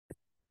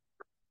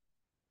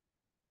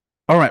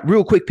All right,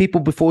 real quick, people,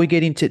 before we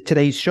get into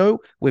today's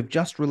show, we've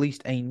just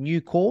released a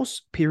new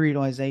course,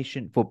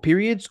 Periodization for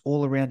Periods,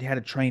 all around how to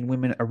train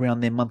women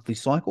around their monthly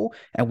cycle,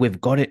 and we've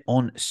got it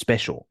on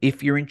special.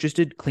 If you're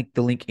interested, click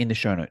the link in the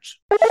show notes.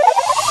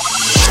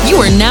 You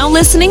are now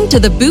listening to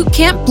the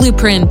Bootcamp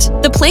Blueprint,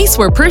 the place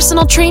where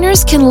personal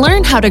trainers can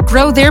learn how to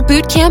grow their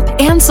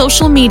bootcamp and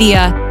social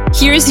media.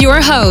 Here's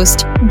your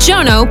host,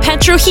 Jono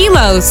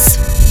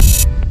Petrohilos.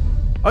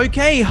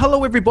 Okay,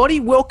 hello everybody.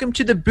 Welcome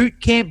to the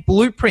Bootcamp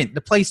Blueprint, the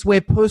place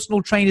where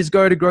personal trainers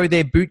go to grow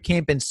their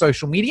bootcamp and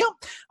social media.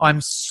 I'm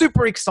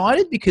super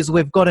excited because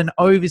we've got an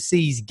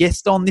overseas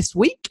guest on this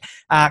week,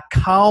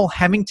 Carl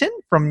Hamilton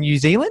from New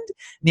Zealand.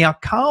 Now,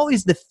 Carl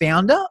is the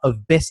founder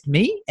of Best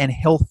Me and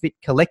Health Fit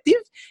Collective.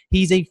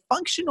 He's a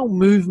functional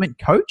movement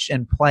coach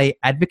and play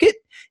advocate.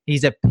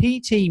 He's a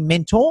PT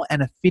mentor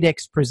and a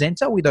FitX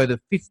presenter with over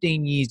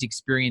 15 years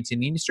experience in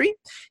the industry.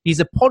 He's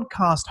a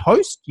podcast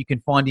host. You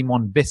can find him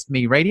on Best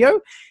Me Radio.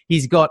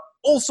 He's got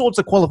all sorts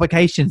of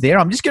qualifications there.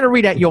 I'm just going to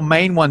read out your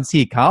main ones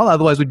here, Carl.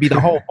 Otherwise, we'd be the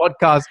whole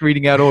podcast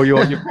reading out all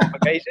your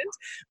qualifications.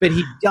 But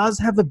he does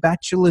have a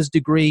bachelor's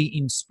degree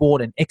in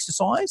sport and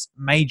exercise,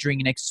 majoring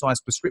in exercise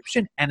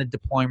prescription, and a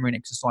diploma in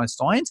exercise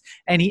science.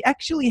 And he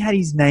actually had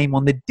his name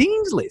on the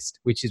Dean's list,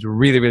 which is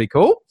really, really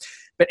cool.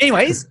 But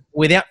anyways,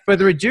 without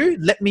further ado,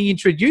 let me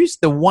introduce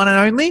the one and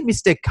only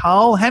Mr.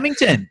 Carl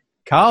Hamilton.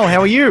 Carl, how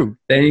are you?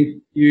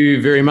 Thank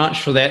you very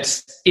much for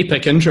that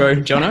epic intro,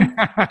 Jono.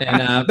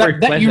 And very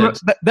flattered.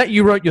 That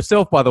you wrote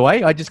yourself, by the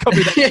way. I just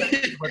copied that from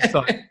the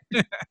website.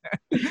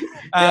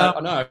 I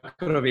know.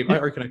 I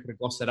reckon I could have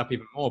glossed that up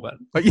even more, but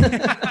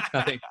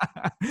I think.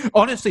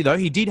 Honestly, though,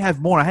 he did have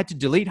more. I had to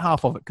delete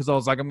half of it because I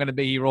was like, I'm going to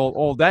be here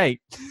all day.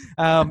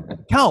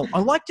 Carl, I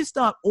like to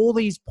start all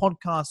these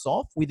podcasts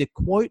off with a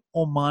quote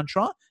or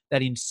mantra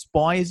that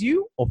inspires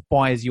you or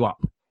fires you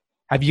up.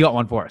 Have you got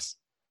one for us?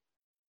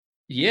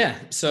 Yeah.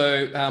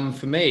 So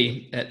for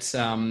me, it's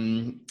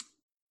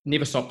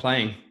never stop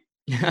playing.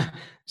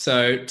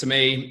 So to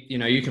me,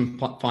 you can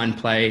find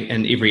play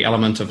in every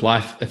element of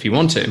life if you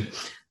want to.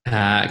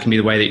 It can be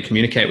the way that you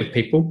communicate with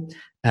people.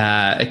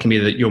 It can be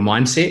your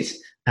mindset,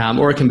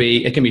 or it can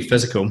be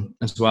physical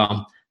as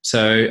well.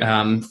 So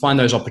find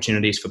those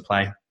opportunities for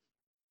play.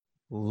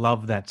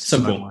 Love that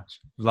Simple. So much.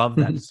 Love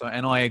that.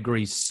 And I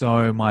agree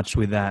so much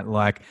with that.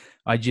 Like,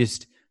 I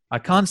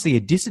can't see a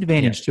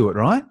disadvantage to it,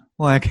 right?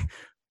 Like,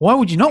 why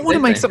would you not want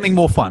to make something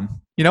more fun?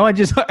 I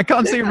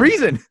can't see a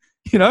reason,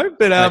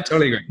 but I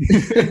totally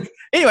agree.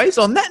 Anyways,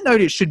 on that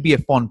note, it should be a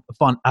fun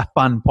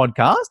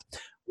podcast.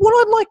 What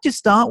I'd like to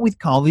start with,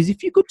 Carl, is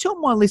if you could tell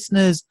my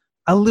listeners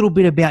a little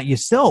bit about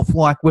yourself.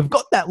 Like, we've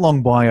got that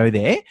long bio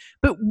there,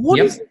 but what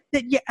is it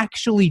that you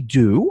actually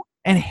do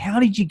and how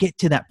did you get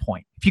to that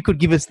point? If you could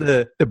give us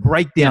the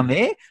breakdown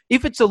there.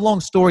 If it's a long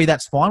story,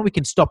 that's fine. We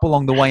can stop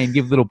along the way and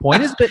give little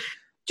pointers, but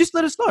just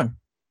let us know.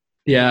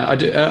 Yeah, I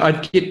do. I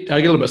get a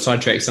little bit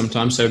sidetracked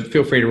sometimes, so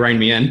feel free to rein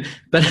me in.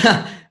 But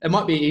it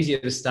might be easier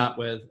to start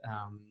with,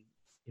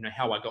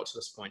 how I got to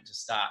this point to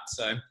start.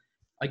 So,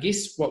 I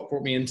guess what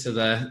brought me into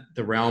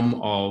the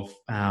realm of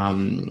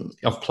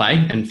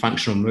play and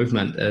functional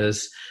movement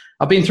is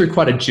I've been through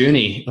quite a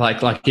journey,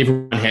 like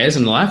everyone has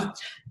in life.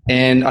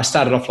 And I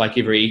started off like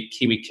every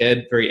Kiwi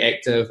kid, very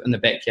active in the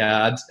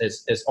backyard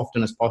as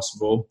often as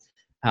possible,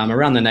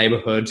 around the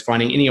neighborhood,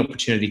 finding any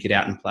opportunity to get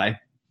out and play.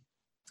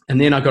 And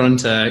then I got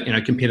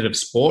into, competitive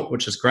sport,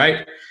 which is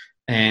great.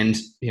 And,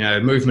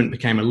 movement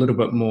became a little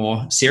bit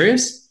more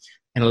serious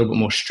and a little bit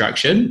more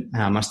structured.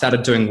 I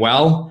started doing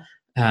well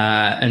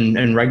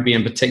in rugby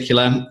in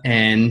particular.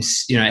 And,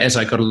 as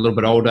I got a little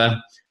bit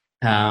older,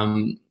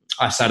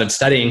 I started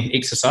studying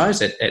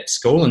exercise at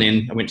school. And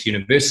then I went to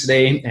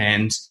university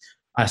and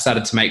I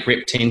started to make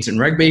rep teams in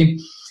rugby.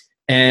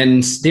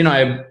 And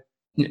then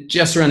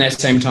just around that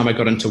same time, I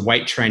got into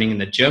weight training in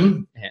the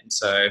gym. And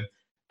so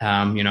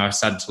I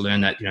started to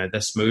learn that,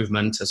 this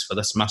movement is for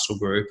this muscle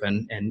group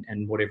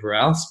and whatever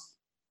else.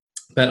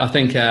 But I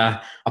think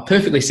I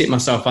perfectly set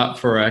myself up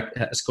for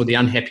it's called the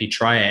unhappy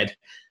triad,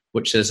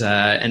 which is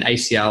an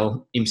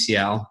ACL,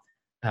 MCL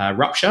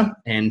rupture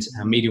and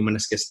a medial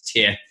meniscus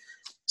tear.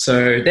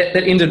 So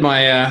that ended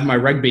my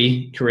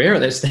rugby career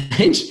at that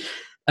stage,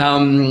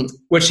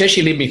 which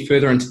actually led me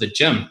further into the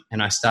gym.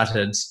 And I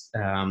started,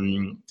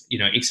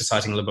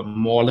 exercising a little bit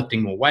more,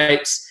 lifting more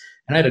weights.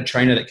 And I had a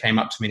trainer that came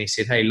up to me and he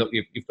said, "Hey, look,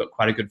 you've got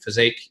quite a good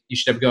physique. You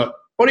should have got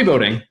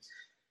bodybuilding." And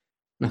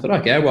I thought,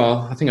 okay,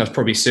 well, I think I was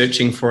probably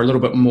searching for a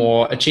little bit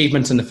more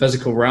achievements in the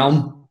physical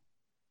realm.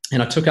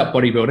 And I took up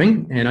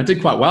bodybuilding and I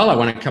did quite well. I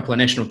won a couple of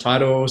national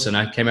titles and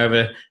I came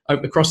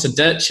across the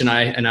ditch and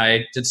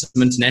I did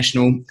some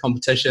international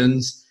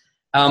competitions.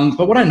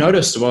 But what I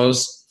noticed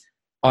was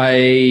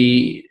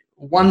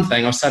one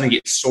thing, I was starting to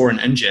get sore and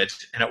injured,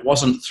 and it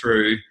wasn't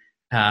through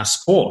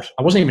sport.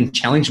 I wasn't even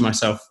challenging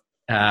myself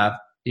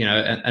in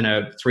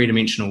a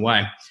three-dimensional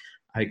way.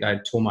 I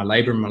tore my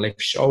labrum in my left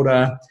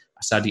shoulder.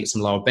 I started to get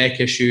some lower back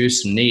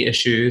issues, some knee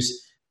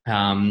issues,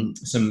 some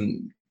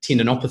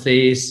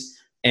tendinopathies,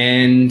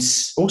 and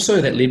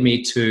also that led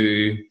me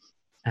to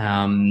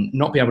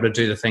not be able to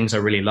do the things I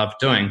really loved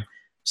doing.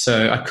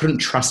 So I couldn't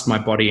trust my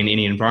body in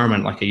any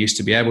environment like I used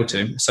to be able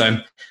to. So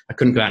I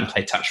couldn't go out and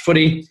play touch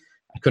footy.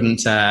 I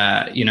couldn't,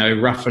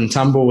 rough and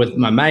tumble with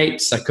my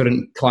mates. I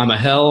couldn't climb a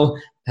hill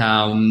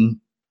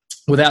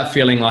without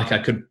feeling like I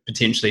could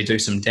potentially do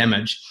some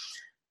damage.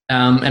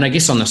 And I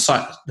guess on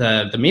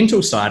the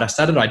mental side, I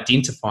started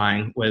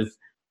identifying with,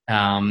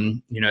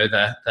 the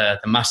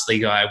muscly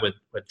guy with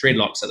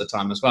dreadlocks at the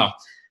time as well.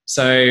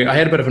 So I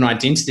had a bit of an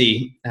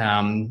identity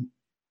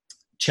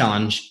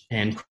challenge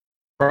and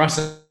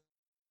crisis.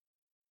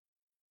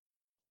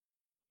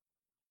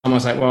 I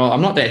was like, well,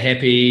 I'm not that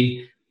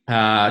happy.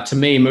 To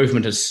me,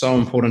 movement is so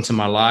important in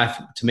my life.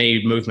 To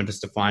me, movement is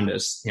defined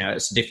as,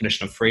 it's the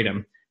definition of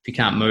freedom. If you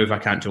can't move, I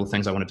can't do all the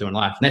things I want to do in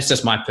life. And that's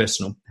just my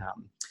personal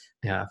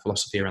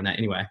philosophy around that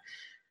anyway.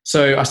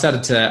 So I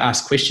started to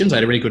ask questions. I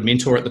had a really good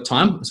mentor at the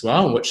time as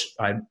well, which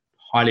I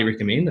highly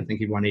recommend. I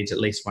think everyone needs at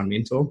least one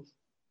mentor.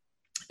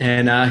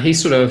 And he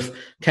sort of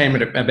came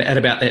at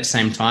about that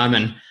same time.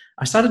 And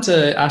I started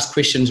to ask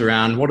questions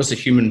around what is the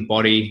human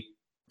body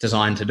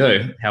designed to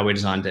do, how we're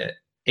designed to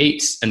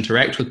eat,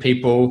 interact with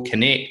people,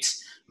 connect,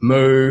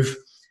 move,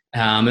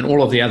 and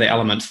all of the other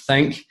elements,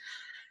 think.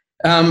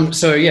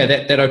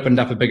 That opened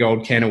up a big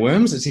old can of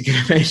worms, as you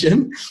can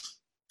imagine.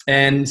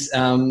 And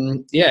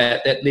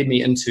that led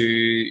me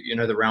into,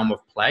 the realm of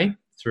play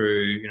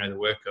through, the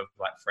work of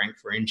like Frank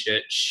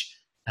Ferencic.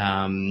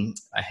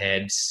 I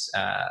had,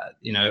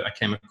 I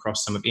came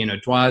across some of Ian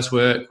O'Dwyer's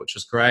work, which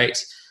was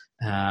great.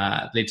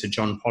 Led to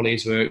John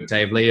Polly's work,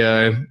 Dave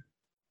Leo.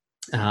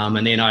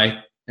 And then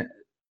I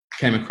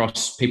came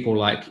across people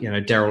like,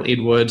 Daryl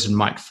Edwards and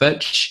Mike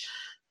Fitch,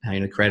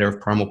 the creator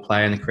of Primal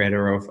Play and the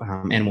creator of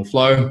Animal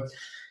Flow.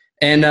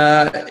 And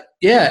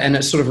and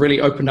it sort of really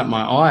opened up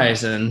my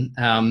eyes. And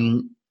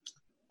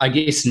I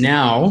guess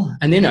now,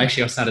 and then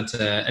actually I started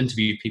to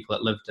interview people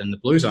that lived in the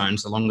blue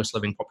zones, the longest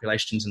living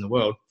populations in the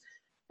world.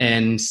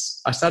 And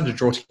I started to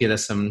draw together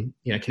some,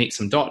 connect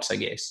some dots, I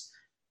guess.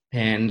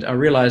 And I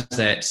realized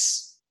that,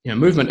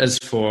 movement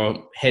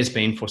has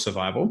been for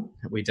survival.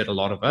 We did a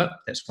lot of it.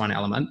 That's one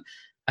element.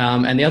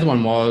 And the other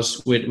one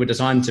was we're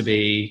designed to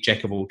be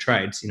jack of all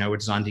trades. We're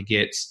designed to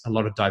get a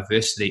lot of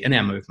diversity in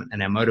our movement,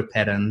 in our motor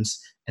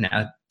patterns, in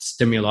our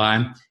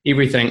stimuli,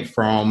 everything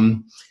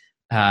from,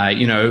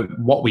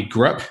 what we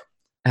grip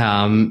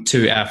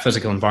to our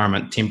physical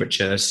environment,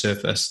 temperature,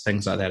 surface,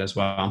 things like that as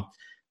well.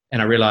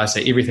 And I realized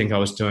that everything I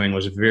was doing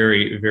was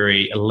very,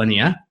 very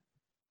linear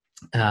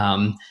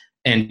and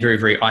very,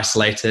 very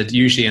isolated,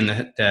 usually in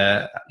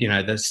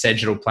the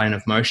sagittal plane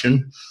of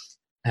motion.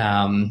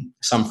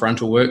 Some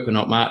frontal work, but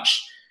not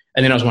much.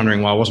 And then I was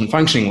wondering why I wasn't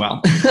functioning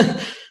well.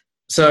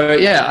 So,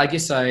 I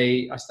guess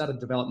I started to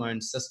develop my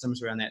own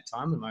systems around that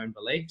time and my own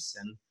beliefs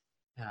and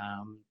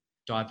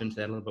dived into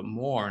that a little bit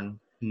more. And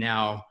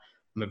now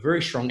I'm a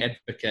very strong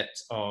advocate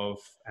of,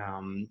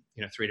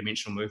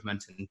 three-dimensional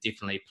movement, and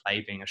definitely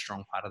play being a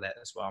strong part of that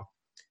as well,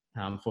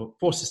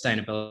 for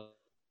sustainability,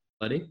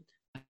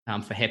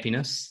 for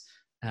happiness,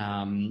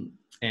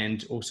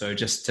 and also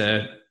just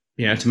to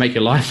make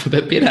your life a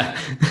bit better.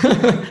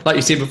 Like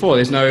you said before,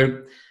 there's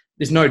no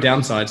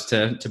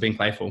downsides to being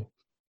playful.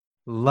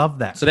 Love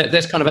that. So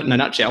that's kind of it in a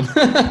nutshell.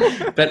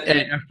 But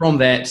from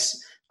that,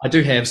 I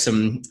do have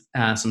some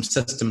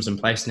systems in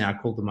place now. I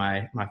call them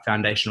my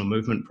foundational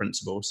movement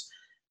principles.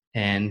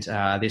 And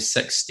there's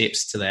 6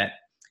 steps to that.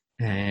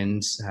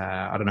 And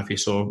I don't know if you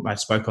saw, I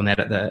spoke on that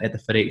at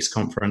the FitX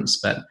conference,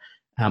 but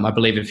I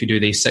believe if you do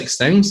these 6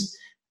 things,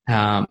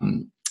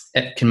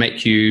 it can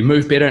make you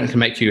move better and can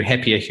make you a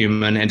happier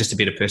human and just a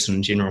better person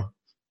in general.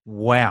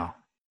 Wow.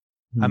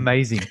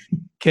 Amazing.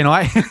 Can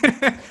I,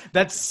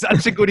 that's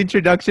such a good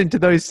introduction to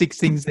those 6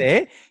 things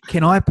there.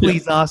 Can I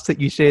please ask that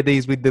you share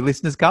these with the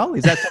listeners, Carl?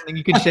 Is that something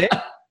you can share?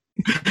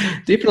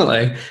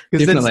 Definitely.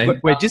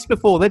 We're just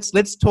before,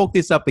 let's talk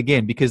this up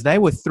again, because they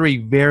were 3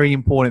 very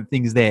important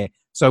things there.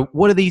 So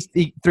what are these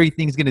 3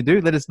 things going to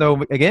do? Let us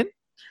know again.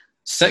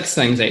 6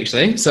 things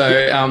actually. So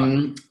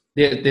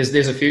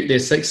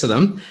there's 6 of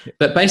them,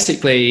 but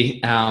basically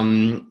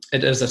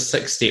it is a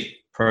 6-step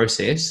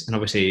process, and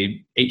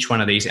obviously each one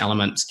of these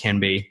elements can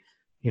be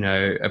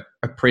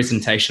a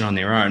presentation on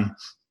their own.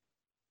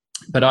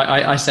 But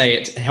I say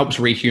it helps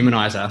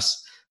rehumanize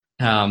us.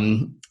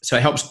 So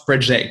it helps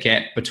bridge that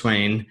gap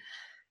between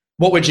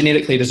what we're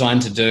genetically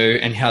designed to do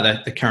and how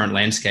the current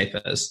landscape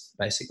is,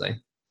 basically.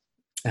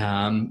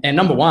 And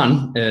number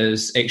 1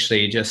 is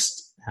actually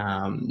just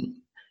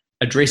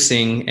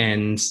addressing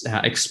and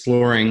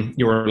exploring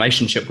your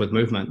relationship with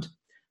movement.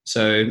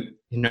 So,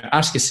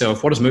 ask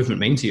yourself, what does movement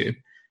mean to you?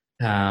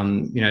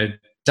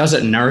 Does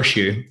it nourish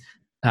you?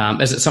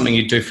 Is it something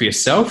you do for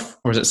yourself,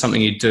 or is it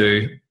something you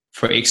do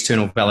for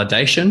external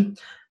validation?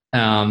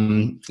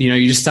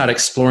 You just start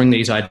exploring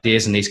these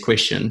ideas and these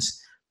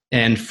questions.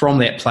 And from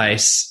that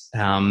place,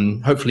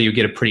 hopefully you'll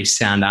get a pretty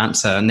sound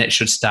answer, and that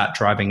should start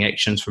driving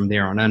actions from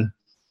there on in.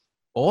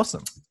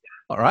 Awesome.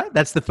 All right.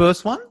 That's the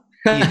first one.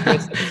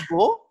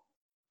 Explore.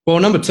 Well,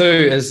 number 2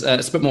 is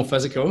it's a bit more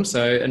physical.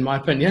 So in my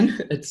opinion,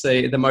 it's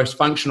the most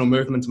functional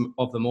movement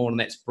of them all, and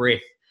that's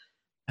breath.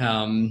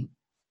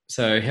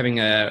 So having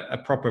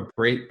a proper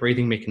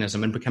breathing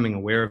mechanism and becoming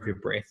aware of your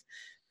breath.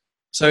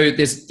 So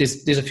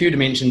there's a few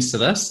dimensions to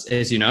this,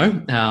 as you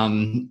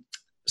know.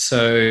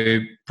 So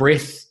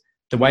breath,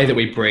 the way that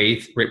we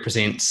breathe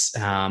represents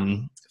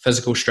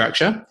physical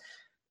structure.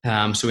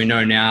 So we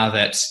know now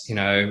that,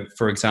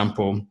 for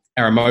example,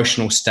 our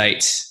emotional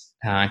state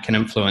can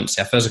influence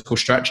our physical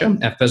structure.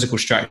 Our physical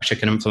structure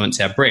can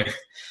influence our breath.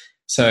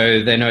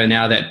 So they know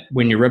now that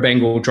when your rib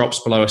angle drops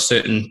below a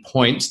certain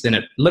point, then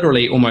it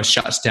literally almost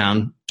shuts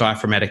down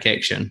diaphragmatic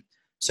action.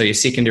 So your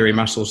secondary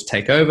muscles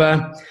take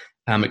over.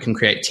 It can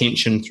create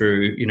tension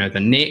through, the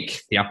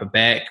neck, the upper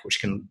back, which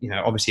can,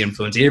 obviously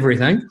influence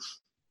everything.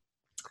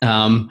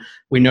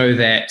 We know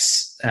that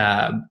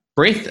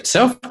breath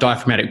itself,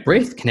 diaphragmatic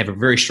breath, can have a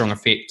very strong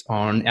effect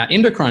on our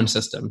endocrine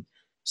system.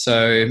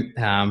 So,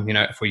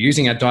 if we're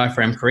using our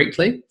diaphragm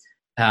correctly,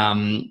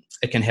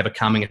 it can have a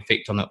calming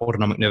effect on the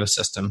autonomic nervous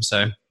system.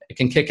 So it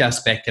can kick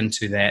us back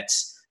into that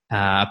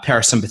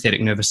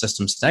parasympathetic nervous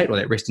system state, or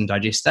that rest and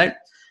digest state.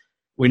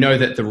 We know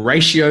that the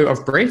ratio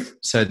of breath,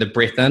 so the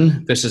breath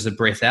in versus the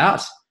breath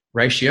out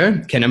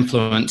ratio, can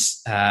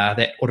influence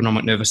that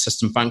autonomic nervous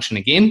system function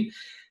again.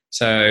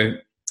 So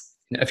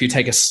if you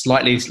take a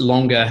slightly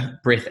longer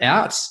breath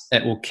out,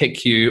 it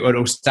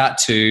will start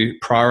to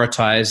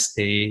prioritize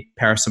the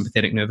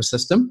parasympathetic nervous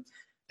system.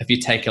 If you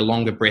take a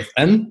longer breath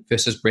in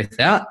versus breath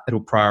out, it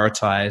will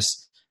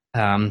prioritize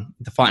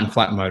the fight and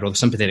flight mode, or the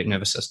sympathetic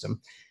nervous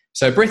system.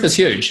 So breath is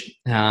huge.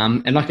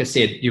 And like I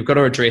said, you've got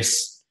to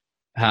address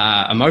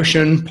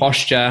emotion,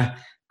 posture,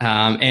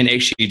 and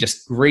actually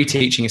just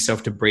reteaching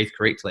yourself to breathe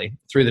correctly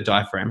through the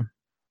diaphragm.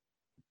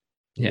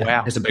 Yeah,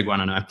 wow. It's a big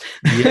one, I know.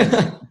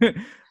 Yeah.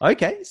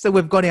 Okay, so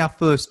we've got our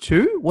first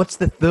two. What's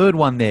the third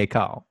one there,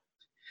 Carl?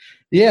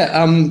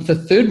 Yeah, the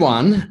third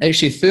one,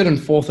 actually third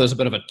and fourth is a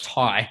bit of a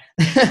tie.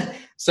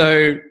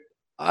 So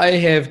I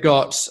have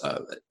got,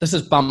 this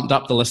has bumped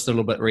up the list a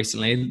little bit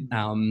recently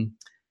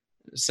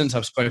since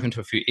I've spoken to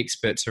a few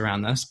experts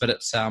around this, but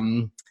it's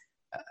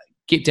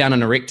get down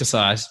and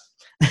erecticize.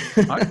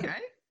 Okay,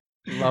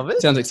 love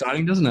it. Sounds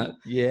exciting, doesn't it?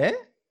 Yeah.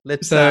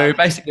 So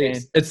basically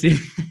it's the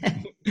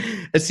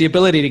it's the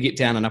ability to get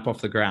down and up off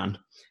the ground.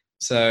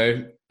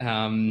 So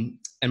in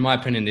my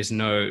opinion, there's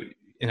no,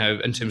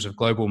 in terms of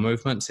global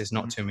movements, there's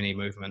not too many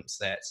movements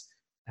that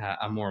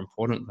are more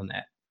important than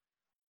that.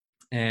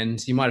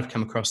 And you might have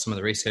come across some of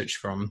the research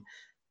from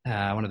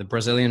one of the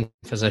Brazilian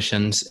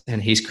physicians,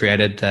 and he's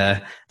created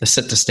the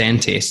sit to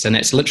stand test, and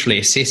it's literally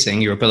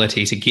assessing your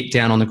ability to get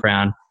down on the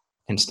ground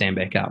and stand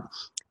back up.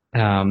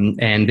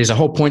 And there's a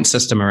whole point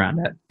system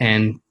around it,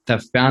 and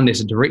they've found there's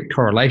a direct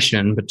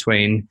correlation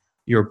between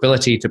your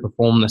ability to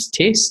perform this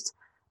test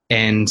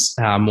and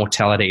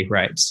mortality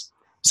rates.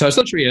 So it's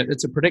literally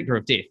it's a predictor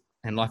of death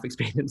and life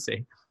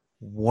expectancy.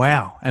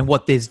 Wow. And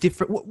there's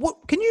different,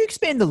 what can you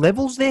expand the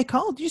levels there,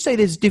 Carl? Did you say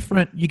there's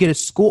different, you get a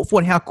score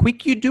for how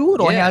quick you do it,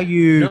 or how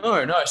you...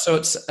 No. So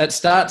it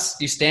starts,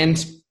 you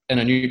stand in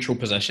a neutral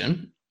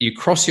position, you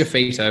cross your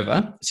feet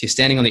over, so you're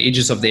standing on the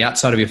edges of the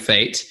outside of your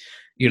feet,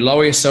 you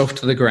lower yourself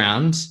to the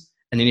ground,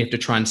 and then you have to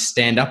try and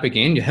stand up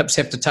again. Your hips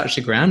have to touch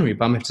the ground, or your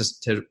bum has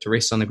to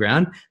rest on the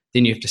ground,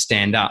 then you have to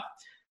stand up.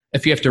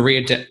 If you have to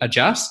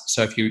readjust,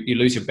 so if you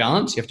lose your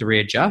balance, you have to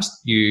readjust,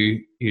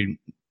 you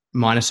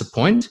minus a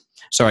point.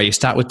 Sorry, you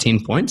start with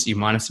 10 points, you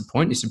minus a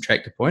point, you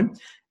subtract a point.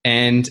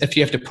 And if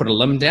you have to put a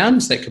limb down,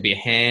 so that could be a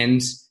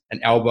hand, an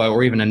elbow,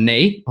 or even a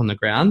knee on the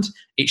ground,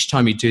 each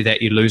time you do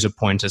that, you lose a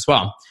point as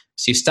well.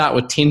 So you start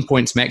with 10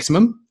 points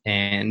maximum,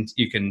 and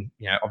you can,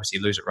 obviously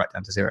lose it right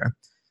down to zero.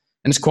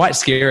 And it's quite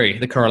scary,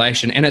 the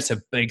correlation, and it's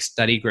a big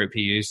study group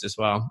he used as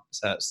well.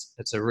 So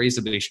it's a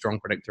reasonably strong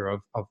predictor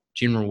of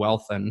general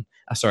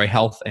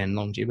health and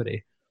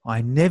longevity.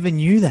 I never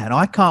knew that.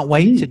 I can't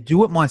wait to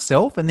do it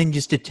myself, and then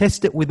just to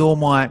test it with all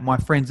my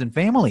friends and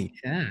family.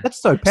 Yeah. That's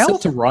so powerful.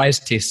 Sit to rise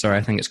test, sorry,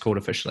 I think it's called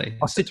officially.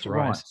 Sit to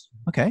rise.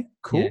 Okay,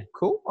 cool, Yeah.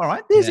 cool. All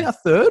right, there's our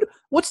third.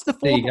 What's the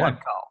fourth one,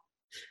 Carl?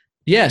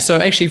 Yeah, so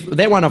actually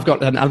that one I've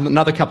got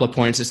another couple of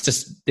points. It's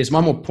just there's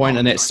one more point,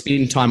 and that's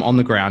spend time on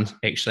the ground,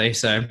 actually.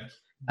 So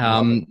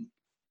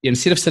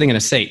instead of sitting in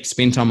a seat,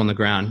 spend time on the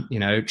ground.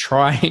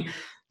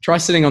 Try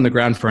sitting on the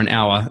ground for an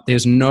hour.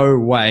 There's no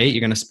way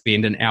you're going to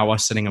spend an hour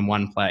sitting in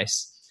one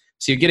place.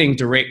 So you're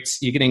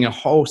getting a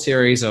whole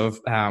series of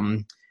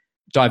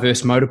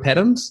diverse motor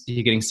patterns.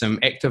 You're getting some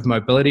active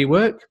mobility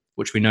work,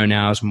 which we know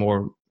now is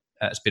more,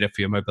 it's better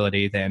for your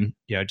mobility than,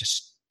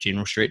 just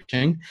general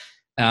stretching.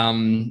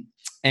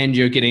 And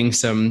you're getting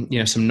some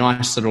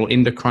nice little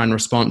endocrine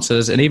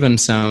responses, and even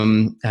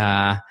some,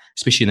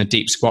 especially in the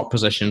deep squat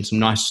position, some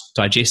nice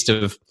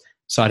digestive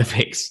side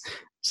effects.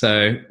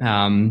 So,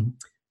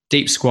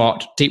 deep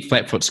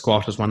flat foot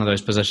squat is one of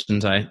those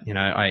positions I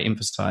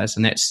emphasize,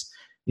 and that's,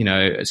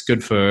 it's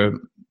good for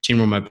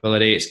general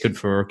mobility. It's good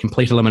for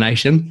complete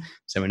elimination.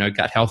 So we know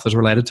gut health is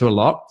related to a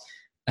lot.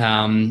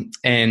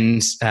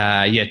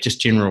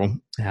 Just general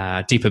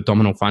deep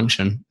abdominal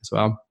function as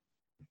well.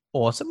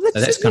 Awesome.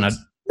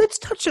 Let's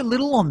touch a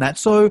little on that.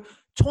 So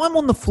time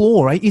on the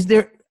floor, right? Is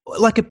there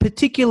like a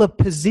particular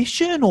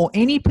position or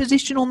any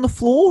position on the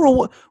floor,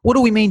 or what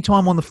do we mean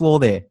time on the floor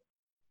there?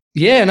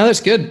 Yeah, no,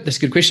 that's good. That's a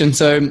good question.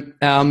 So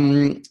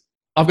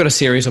I've got a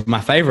series of my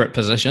favorite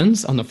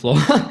positions on the floor.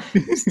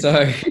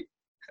 So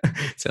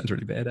sounds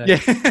really bad, eh?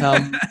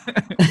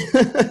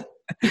 Yeah.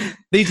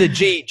 These are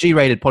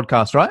G-rated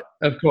podcasts, right?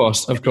 Of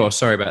course.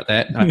 Sorry about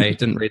that. I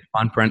didn't read the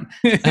fine print.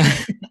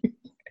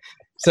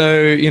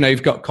 So,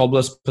 you've got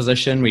cobbler's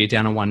position where you're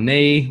down on one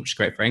knee, which is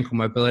great for ankle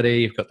mobility.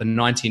 You've got the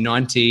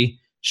 90-90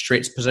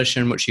 stretch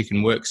position, which you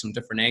can work some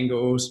different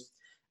angles.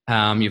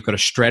 You've got a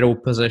straddle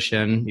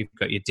position. You've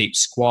got your deep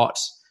squat.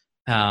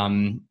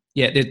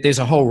 There's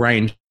a whole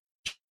range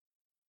of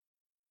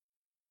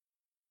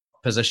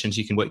positions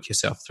you can work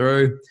yourself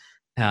through.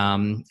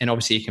 And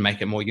obviously you can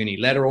make it more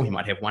unilateral. You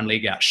might have one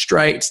leg out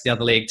straight, the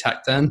other leg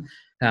tucked in.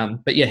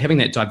 But having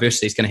that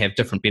diversity is going to have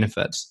different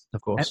benefits,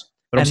 of course.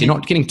 But obviously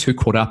not getting too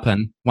caught up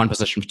in one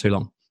position for too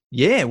long.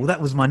 Yeah, well, that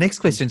was my next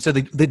question. So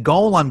the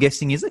goal, I'm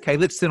guessing, is, okay,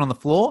 let's sit on the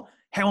floor.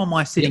 How am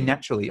I sitting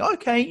naturally?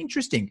 Okay,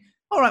 interesting.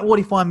 All right, what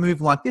if I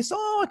move like this?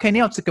 Oh, okay,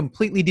 now it's a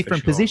completely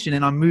different position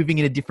and I'm moving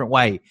in a different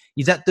way.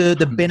 Is that the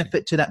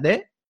benefit to that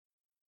there?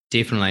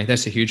 Definitely.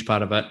 That's a huge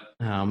part of it.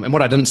 And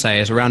what I didn't say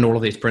is around all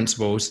of these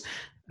principles,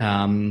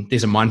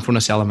 there's a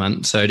mindfulness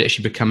element. So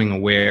actually becoming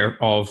aware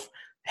of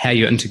how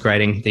you're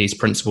integrating these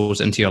principles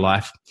into your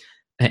life.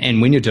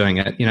 And when you're doing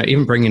it,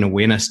 even bringing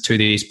awareness to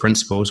these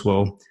principles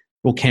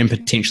can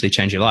potentially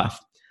change your life.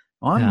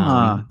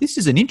 This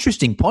is an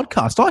interesting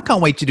podcast. I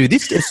can't wait to do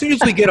this. As soon as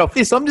we get off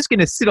this, I'm just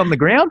going to sit on the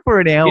ground for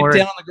an hour. Get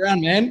down on the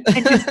ground, man.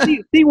 And just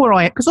see where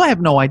I am, because I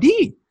have no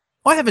idea.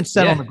 I haven't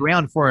sat on the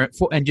ground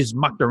and just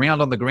mucked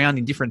around on the ground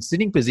in different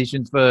sitting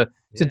positions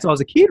since I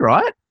was a kid,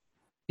 right?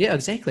 Yeah,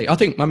 exactly.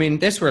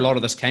 That's where a lot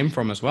of this came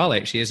from as well,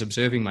 actually, is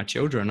observing my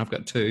children. I've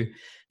got two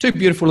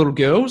beautiful little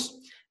girls.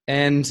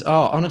 And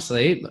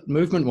honestly,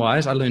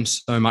 movement-wise, I learned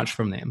so much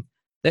from them.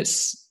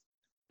 That's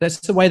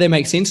the way they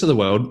make sense of the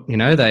world.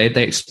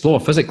 They explore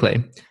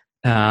physically.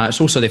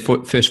 It's also their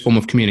first form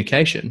of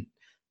communication.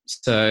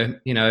 So,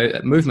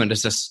 movement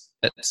is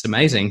it's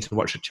amazing to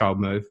watch a child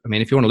move.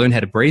 If you want to learn how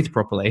to breathe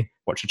properly,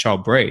 watch a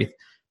child breathe.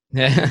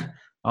 Yeah.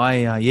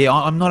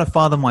 I'm not a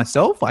father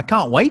myself. I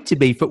can't wait to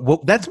be.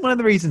 That's one of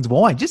the reasons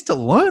why, just to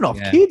learn off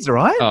kids,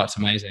 right? Oh, it's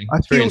amazing.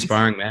 It's very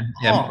inspiring, man.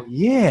 Yeah. Oh,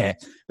 yeah.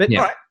 But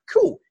all right,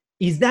 cool.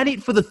 Is that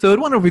it for the third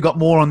one, or have we got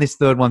more on this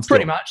third one still?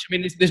 Pretty much.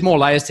 There's more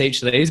layers to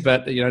each of these,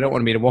 but I don't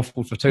want me to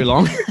waffle for too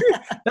long.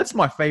 That's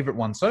my favorite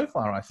one so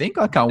far, I think.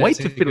 I can't wait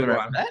to fiddle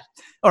around with that.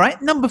 All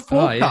right, number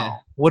 4,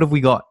 Carl. What have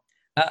we got?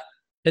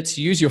 It's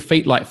use your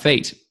feet like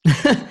feet.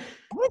 Okay.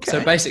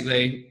 So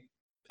basically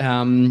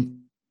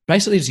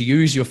to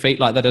use your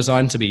feet like they're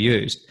designed to be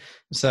used.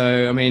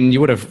 So, you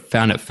would have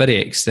found at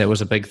FitX, there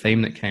was a big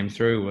theme that came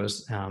through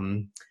was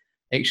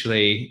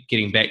actually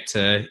getting back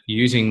to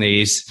using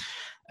these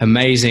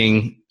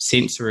amazing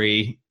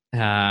sensory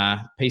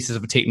pieces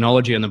of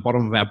technology on the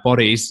bottom of our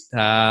bodies,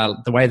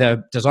 the way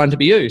they're designed to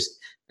be used.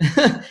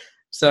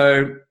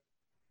 So,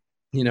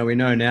 we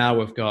know now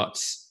we've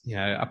got,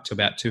 up to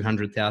about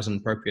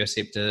 200,000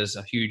 proprioceptors,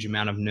 a huge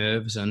amount of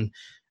nerves and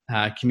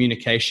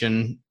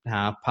communication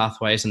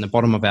pathways in the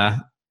bottom of our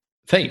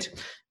feet.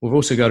 We've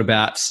also got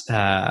about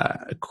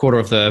a quarter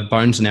of the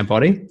bones in our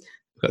body.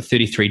 We've got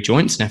 33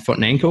 joints in our foot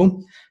and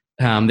ankle.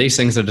 These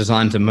things are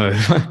designed to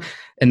move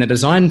and they're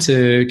designed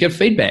to give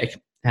feedback.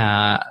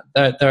 They're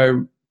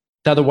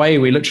the way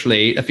we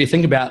literally, if you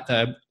think about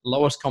the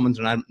lowest common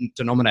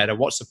denominator,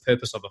 what's the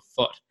purpose of a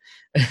foot?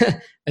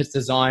 It's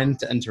designed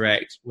to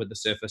interact with the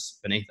surface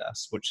beneath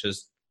us, which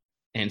is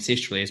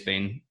ancestrally has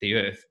been the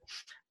earth.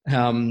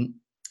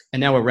 And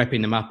now we're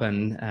wrapping them up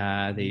in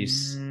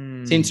these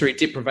sensory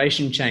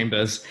deprivation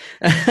chambers,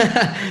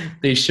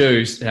 these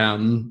shoes,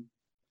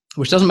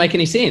 which doesn't make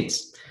any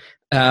sense.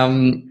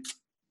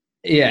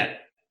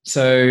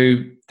 So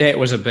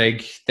that's a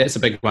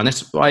big one.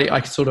 That's why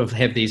I sort of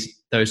have these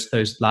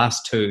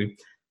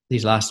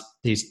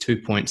 2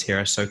 points here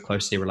are so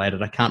closely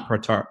related. I can't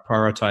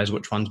prioritize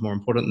which one's more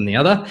important than the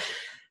other,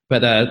 but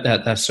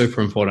they're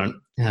super important.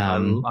 I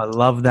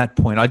love that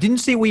point. I didn't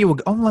see where you were.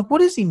 I'm like, what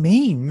does he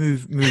mean?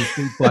 Move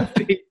feet by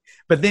feet.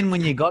 But then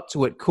when you got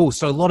to it, cool.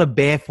 So a lot of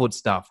barefoot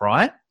stuff,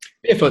 right?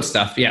 Barefoot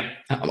stuff, yeah.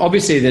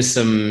 Obviously, there's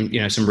some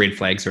red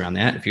flags around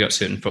that if you've got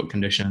certain foot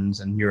conditions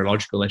and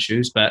neurological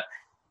issues. But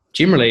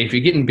generally, if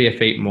you're getting bare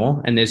feet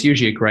more, and there's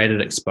usually a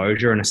graded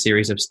exposure and a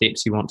series of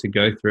steps you want to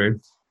go through,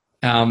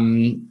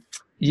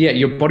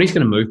 your body's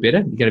going to move better.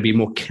 You're going to be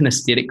more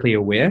kinesthetically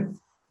aware.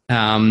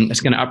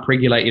 It's going to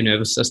upregulate your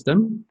nervous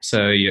system.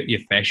 So your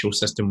fascial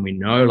system, we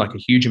know, like a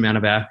huge amount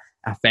of our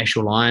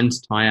fascial lines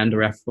tie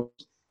under our foot.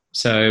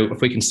 So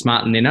if we can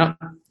smarten them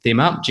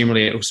up,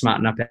 generally it will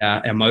smarten up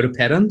our motor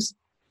patterns.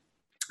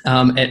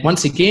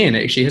 Once again,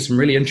 it actually has some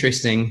really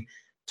interesting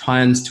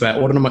tie-ins to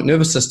our autonomic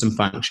nervous system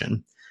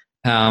function.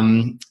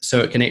 So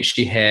it can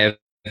actually have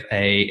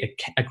a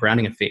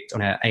grounding effect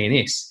on our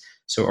ANS,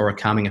 or a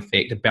calming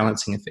effect, a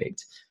balancing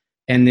effect.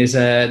 And there's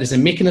a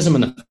mechanism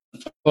in the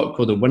foot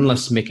called the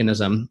windlass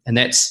mechanism, and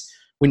that's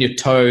when your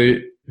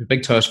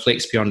big toe is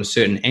flexed beyond a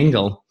certain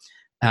angle.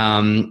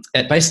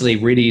 it basically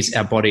readies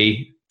our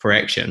body for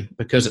action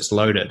because it's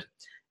loaded.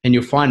 And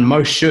you'll find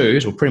most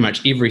shoes, or pretty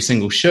much every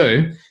single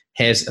shoe,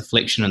 has a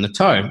flexion in the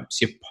toe.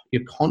 So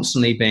you're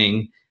constantly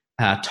being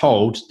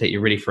told that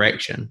you're ready for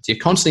action. So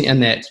you're constantly in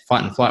that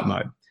fight and flight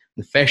mode.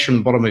 The fascia on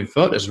the bottom of your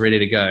foot is ready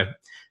to go.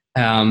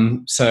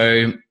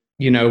 So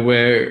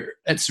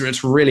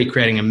it's really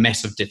creating a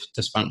massive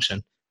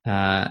dysfunction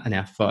in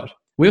our foot.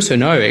 We also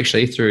know,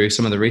 actually, through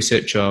some of the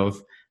research of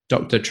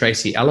Dr.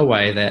 Tracy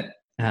Alloway, that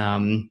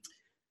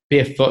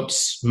barefoot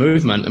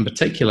movement in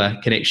particular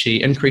can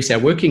actually increase our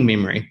working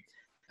memory,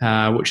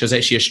 which is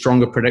actually a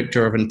stronger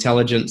predictor of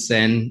intelligence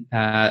than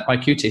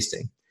IQ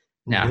testing.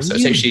 Now, Really? so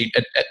it's actually,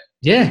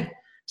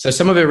 So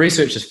some of her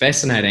research is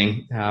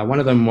fascinating. One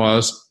of them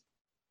was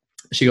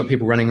she got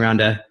people running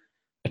around a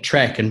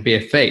track in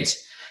bare feet,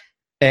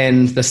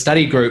 and the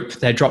study group,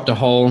 they dropped dropped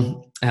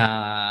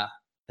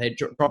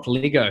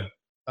Lego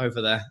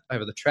over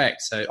the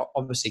track. So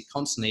obviously,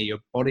 constantly, your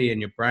body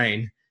and your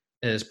brain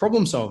is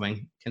problem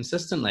solving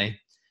consistently.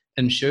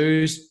 In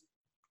shoes,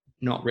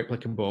 not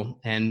replicable,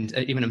 and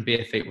even in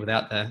bare feet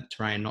without the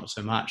terrain, not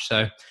so much.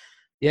 So,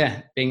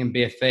 yeah, being in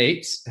bare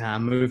feet,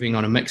 moving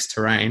on a mixed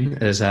terrain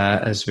is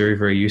very,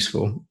 very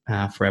useful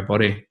for our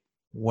body.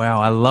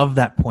 Wow, I love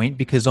that point,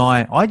 because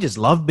I just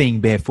love being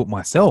barefoot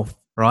myself,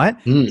 right?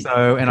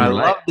 So, and I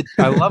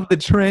love the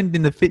trend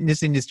in the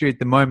fitness industry at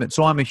the moment.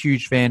 So I'm a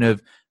huge fan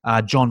of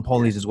John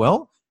Polly's as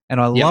well. And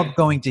I love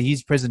going to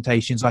his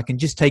presentations. I can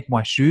just take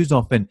my shoes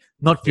off and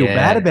not feel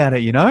bad about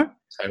it,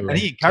 Totally, and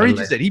he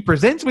encourages it. He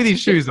presents with his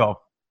shoes off.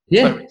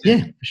 Yeah,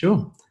 for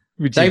sure.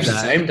 Dave's the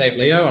same. Dave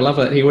Leo, I love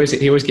it. He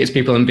always gets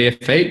people in bare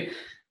feet. And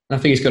I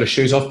think he's got a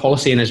shoes off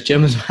policy in his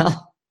gym as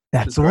well.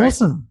 That's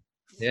awesome.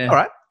 Yeah. All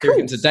right.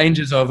 Cool. The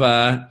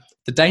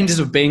dangers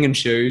of being in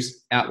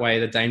shoes outweigh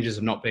the dangers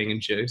of not being in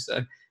shoes.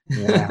 So,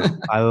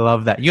 I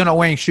love that. You're not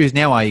wearing shoes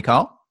now, are you,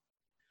 Carl?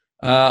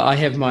 I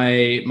have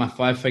my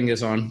 5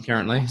 fingers on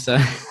currently. So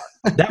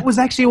that was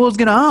actually what I was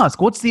going to ask.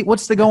 What's the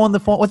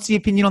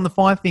opinion on the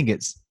 5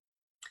 fingers?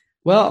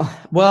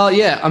 Well,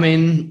 yeah. I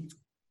mean,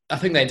 I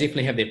think they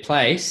definitely have their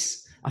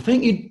place. I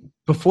think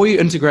before you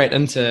integrate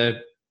into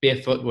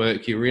barefoot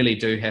work, you really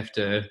do have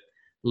to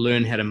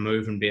learn how to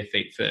move in bare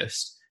feet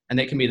first. And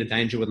that can be the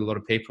danger with a lot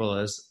of people,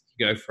 is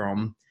you go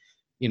from,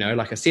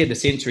 like I said, the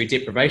sensory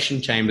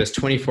deprivation chambers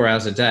 24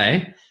 hours a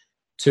day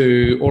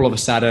to all of a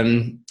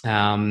sudden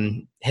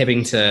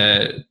having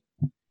to,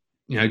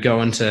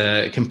 go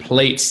into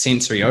complete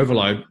sensory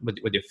overload with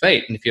your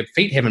feet. And if your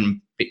feet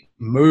haven't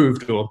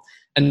moved or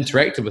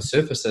interacted with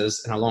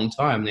surfaces in a long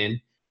time,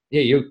 then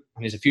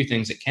there's a few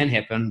things that can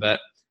happen, but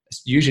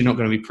it's usually not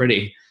going to be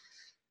pretty.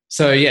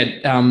 So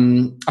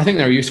I think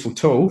they're a useful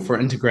tool for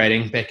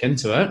integrating back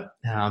into it.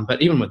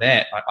 But even with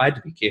that, I had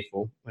to be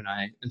careful when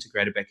I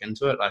integrated back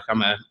into it. Like,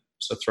 I'm a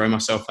sort of throw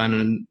myself in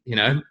and,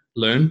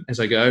 learn as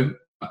I go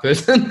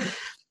person.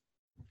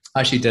 I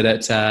actually did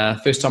it.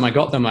 First time I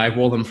got them, I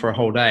wore them for a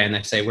whole day, and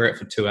they say wear it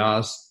for 2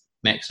 hours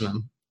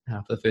maximum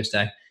for the first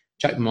day.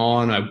 Chucked them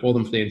on. I wore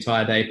them for the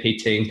entire day,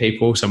 PTing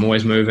people, so I'm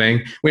always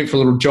moving. Went for a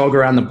little jog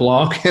around the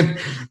block, and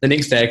the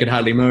next day I could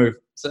hardly move.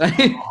 So.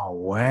 Oh,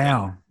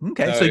 wow.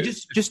 Okay, so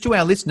just to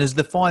our listeners,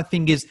 the 5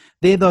 fingers,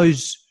 they're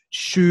those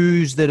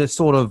shoes that are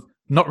sort of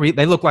not really,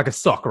 they look like a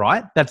sock,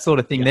 right? That sort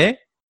of thing there?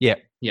 Yeah.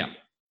 Yeah.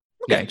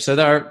 Okay. Yeah. So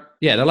they're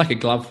like a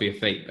glove for your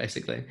feet,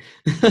 basically.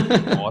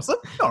 Awesome.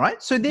 All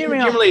right. So they're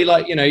generally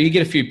you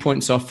get a few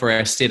points off for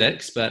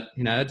aesthetics, but,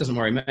 it doesn't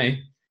worry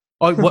me.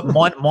 Oh,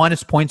 what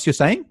minus points you're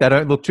saying? They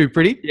don't look too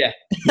pretty? Yeah.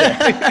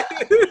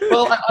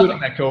 Well, I think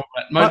they're cool.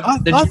 But I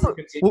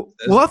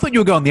thought you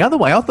were going the other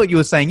way. I thought you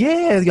were saying,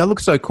 I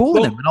look so cool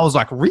in them. And I was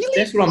like, really?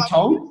 That's what I'm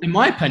told. In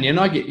my opinion,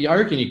 I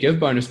reckon you give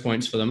bonus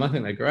points for them. I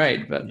think they're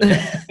great. But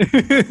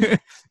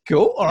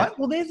cool. All right.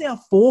 Well, there's our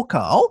 4,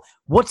 Carl.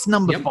 What's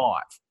number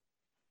 5?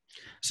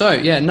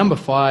 So, number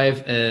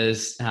 5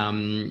 is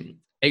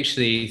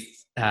actually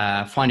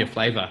find your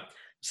flavor.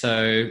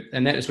 So,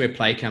 and that is where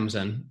play comes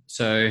in.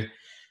 So,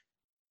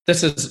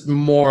 this is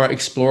more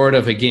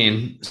explorative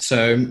again.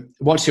 So,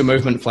 what's your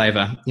movement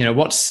flavor?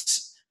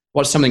 What's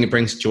something that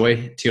brings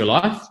joy to your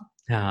life?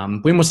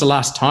 When was the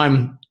last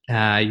time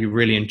you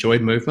really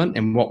enjoyed movement,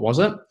 and what was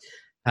it?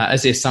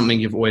 Is there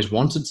something you've always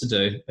wanted to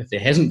do if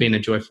there hasn't been a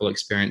joyful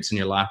experience in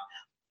your life?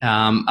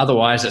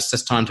 Otherwise, it's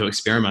just time to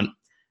experiment.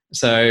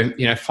 So,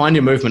 find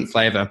your movement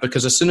flavor,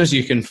 because as soon as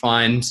you can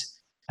find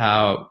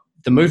the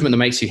movement that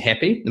makes you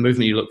happy, the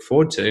movement you look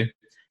forward to,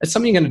 it's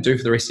something you're going to do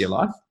for the rest of your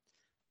life.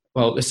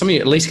 Well, it's something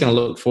you're at least going to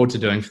look forward to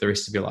doing for the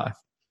rest of your life.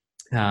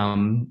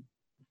 And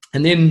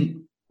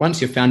then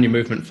once you've found your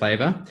movement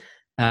flavor,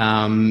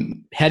 how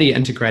do you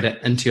integrate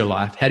it into your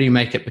life? How do you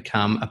make it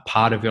become a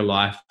part of your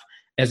life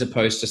as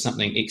opposed to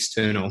something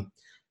external?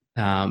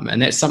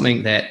 And that's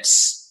something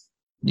that's,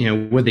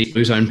 with these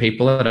Blue Zone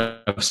people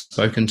that I've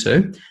spoken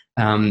to,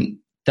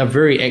 they're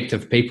very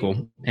active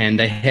people, and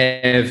they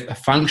have a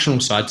functional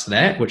side to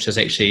that, which is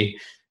actually,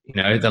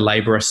 the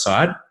laborious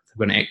side.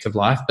 They've got an active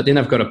life, but then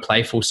they've got a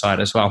playful side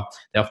as well.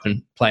 They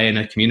often play in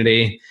a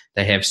community.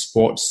 They have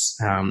sports,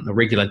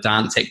 regular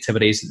dance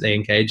activities that they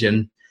engage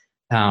in.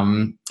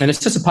 And it's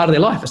just a part of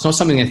their life. It's not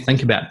something they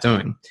think about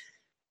doing.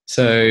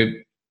 So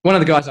one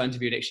of the guys I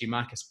interviewed, actually,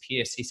 Marcus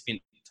Pierce, he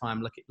spent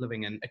time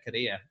living in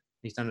Ikaria.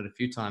 He's done it a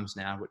few times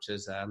now, which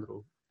is a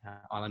little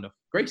island of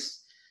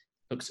Greece.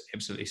 Looks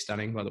absolutely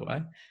stunning, by the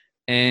way.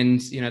 And,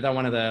 they're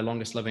one of the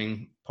longest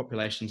living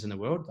populations in the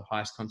world, the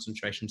highest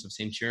concentrations of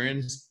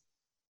centurions.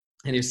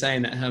 And he was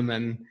saying that him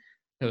and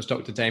it was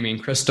Dr. Damien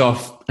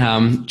Christoph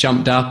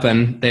jumped up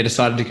and they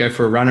decided to go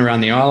for a run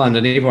around the island,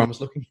 and everyone was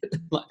looking at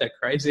them like they're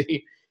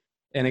crazy.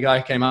 And a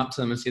guy came up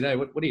to them and said, "Hey,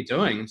 what are you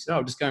doing?" And he said, "Oh,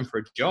 I'm just going for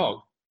a jog."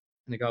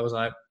 And the guy was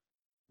like,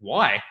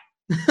 "Why?"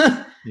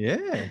 Yeah.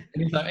 And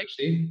he's like,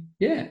 "Actually,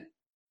 yeah,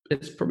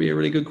 it's probably a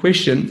really good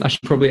question. I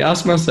should probably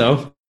ask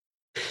myself."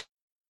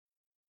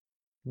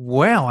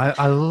 Wow,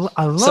 I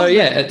love. So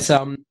yeah, that. it's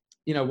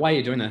why are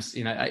you doing this?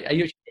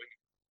 I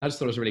just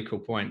thought it was a really cool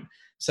point.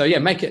 So yeah,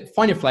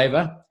 find your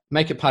flavor,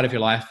 make it part of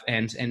your life,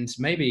 and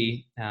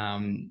maybe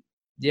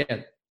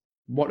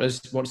what's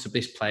the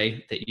best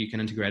play that you can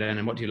integrate in,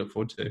 and what do you look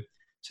forward to?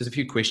 So there's a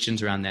few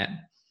questions around that.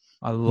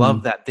 I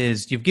love that.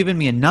 You've given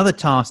me another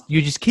task.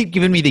 You just keep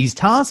giving me these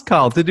tasks,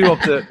 Carl, to do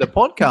off the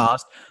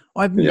podcast.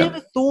 I've never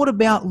thought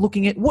about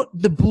looking at what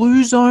the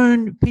Blue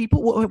Zone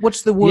people,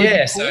 what's the word?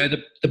 Yeah, so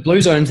the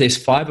Blue Zones, there's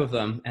 5 of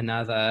them, and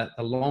they're the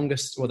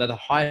longest, or they're the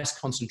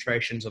highest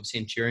concentrations of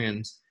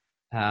centurions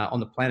on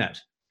the planet.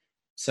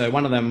 So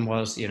one of them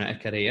was,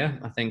 Ikaria.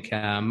 I think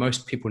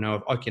most people know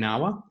of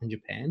Okinawa in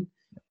Japan.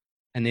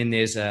 And then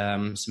there's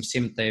some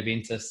Seventh-day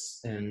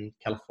Adventists in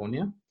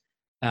California.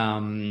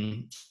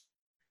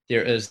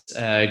 There is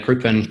a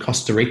group in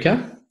Costa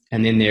Rica.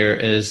 And then there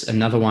is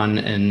another one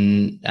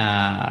in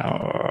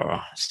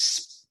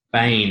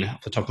Spain,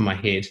 off the top of my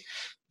head,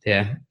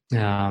 that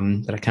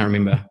I can't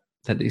remember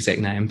the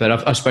exact name.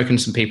 But I've spoken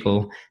to some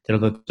people that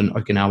have lived in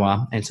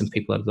Okinawa and some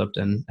people that have lived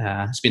in,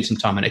 spent some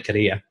time in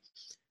Ikaria.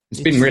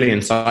 It's been really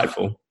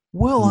insightful.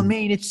 Well, I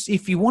mean,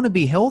 if you want to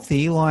be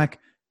healthy, like,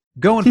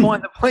 go and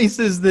find the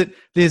places that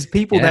there's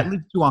people that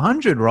live to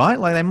 100, right?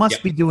 Like, they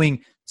must be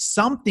doing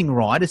something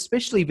right,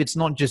 especially if it's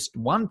not just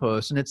one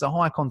person, it's a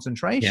high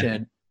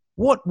concentration. Yeah.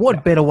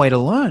 What better way to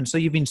learn? So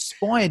you've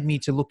inspired me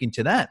to look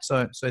into that.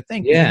 So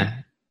thank you. Yeah.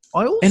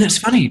 And it's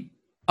funny.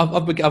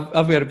 I've got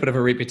a bit of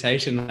a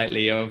reputation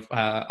lately of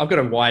I've got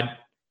a wide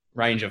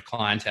range of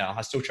clientele.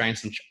 I still train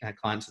some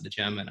clients at the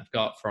gym, and I've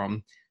got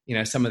from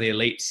some of the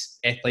elite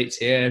athletes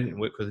here. I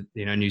work with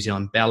New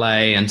Zealand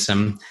Ballet and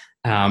some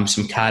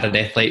carded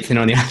athletes. And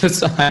on the other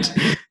side,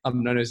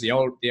 I'm known as the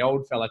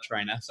old fella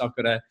trainer. So I've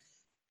got a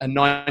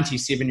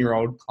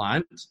 97-year-old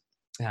client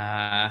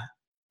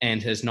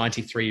and his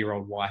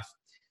 93-year-old wife.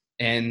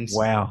 And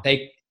wow,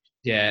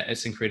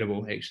 it's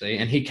incredible actually.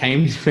 And he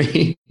came to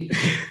me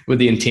with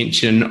the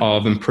intention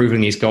of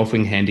improving his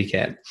golfing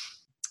handicap.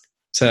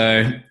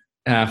 So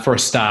for a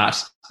start,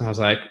 I was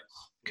like,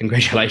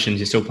 congratulations,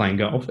 you're still playing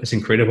golf. It's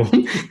incredible.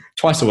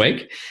 Twice a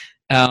week.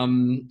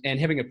 And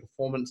having a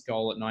performance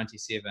goal at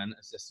 97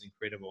 is just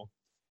incredible.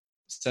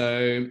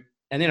 So,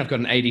 and then I've got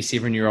an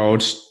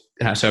 87-year-old.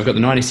 So I've got the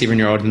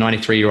 97-year-old,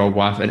 93-year-old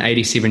wife, an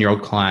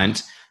 87-year-old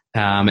client,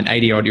 an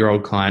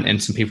 80-odd-year-old client,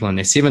 and some people in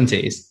their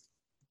 70s.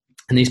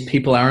 And these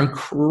people are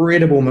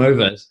incredible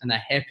movers, and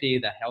they're happy,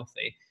 they're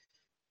healthy.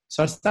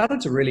 So I started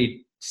to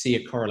really see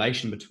a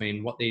correlation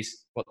between what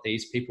these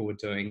people were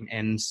doing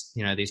and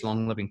these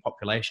long living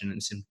population,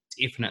 and some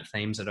definite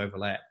themes that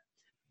overlap.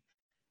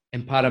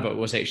 And part of it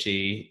was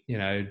actually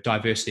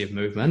diversity of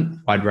movement,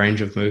 wide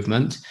range of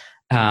movement,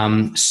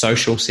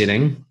 social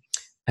setting,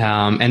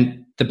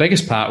 and the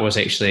biggest part was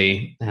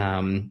actually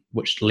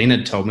which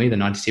Leonard told me, the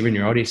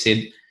 97-year-old. He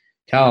said,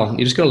 "Carl,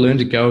 you just got to learn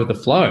to go with the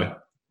flow."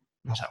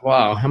 I was like,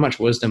 wow, how much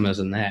wisdom is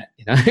in that,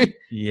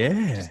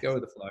 Yeah. Just go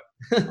with the flow.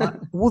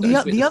 Well,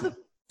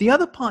 the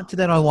other part to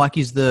that I like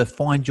is the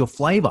find your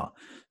flavor.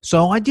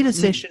 So I did a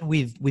session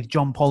with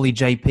John Polly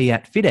JP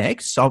at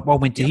FitX. So I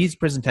went to his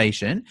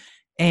presentation,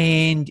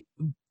 and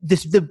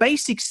the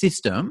basic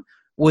system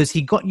was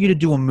he got you to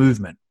do a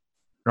movement,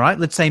 right?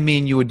 Let's say me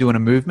and you were doing a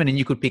movement, and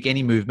you could pick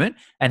any movement.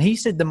 And he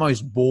said the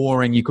most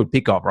boring you could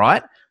pick up,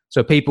 right?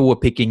 So people were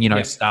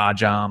picking, star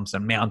jumps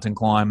and mountain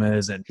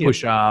climbers and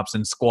push-ups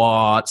and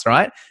squats,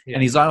 right? Yeah.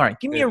 And he's like, all right,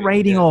 give me a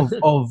rating of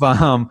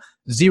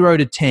 0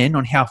 to 10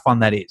 on how fun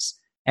that is.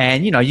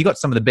 And, you got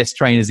some of the best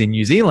trainers in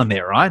New Zealand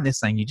there, right? And they're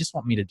saying, you just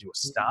want me to do a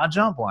star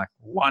jump, like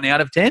 1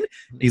 out of 10?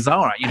 He's like,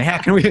 all right,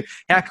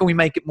 how can we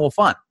make it more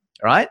fun,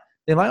 right?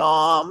 They're like,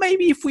 oh,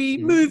 maybe if we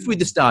moved with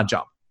the star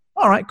jump.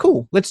 All right,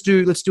 cool. Let's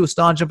do a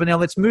star jump, and now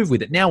let's move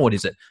with it. Now what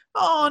is it?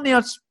 Oh, now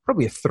it's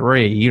probably a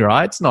 3,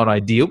 right? It's not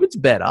ideal, but it's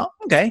better.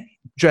 Okay.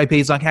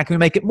 JP's like, how can we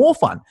make it more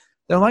fun?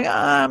 They're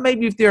like,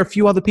 maybe if there are a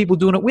few other people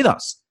doing it with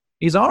us.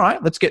 He's all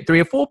right, let's get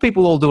 3 or 4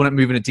 people all doing it,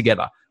 moving it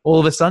together. All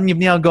of a sudden, you've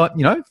now got,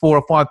 4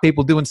 or 5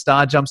 people doing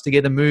star jumps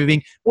together,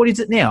 moving. What is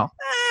it now?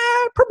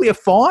 Probably a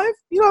 5.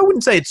 I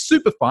wouldn't say it's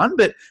super fun,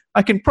 but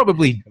I can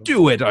probably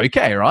do it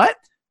okay, right?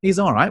 He's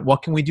all right.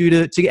 What can we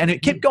do to and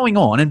it kept going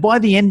on. And by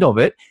the end of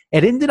it,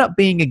 it ended up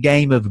being a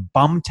game of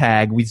bum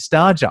tag with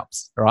star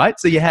jumps, right?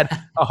 So you had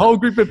a whole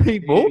group of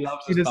people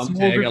in a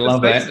small group. I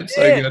love that. It's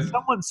so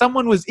good.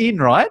 Someone was in,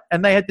 right?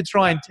 And they had to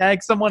try and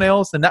tag someone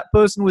else, and that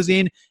person was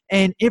in,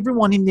 and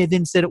everyone in there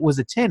then said it was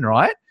a 10,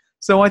 right?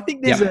 So I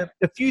think there's a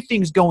few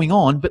things going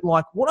on, but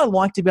like what I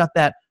liked about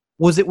that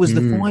was it was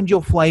the find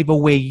your flavor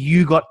where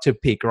you got to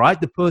pick, right?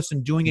 The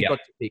person doing it got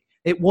to pick.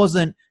 It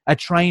wasn't a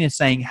trainer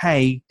saying,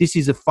 hey, this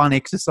is a fun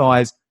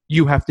exercise.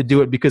 You have to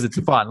do it because it's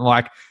fun.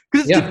 Like,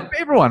 because it's different for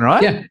everyone,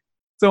 right? Yeah.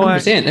 So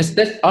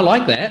 100%. I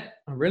like that.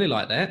 I really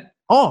like that.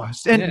 Oh,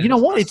 and you know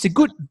what? It's a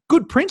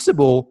good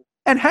principle.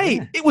 And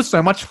hey, it was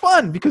so much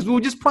fun because we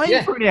were just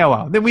playing for an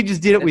hour. Then we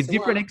just did it with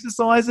different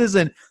exercises,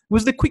 and it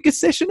was the quickest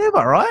session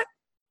ever, right?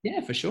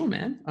 Yeah, for sure,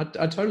 man.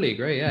 I totally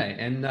agree.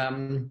 And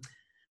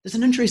there's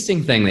an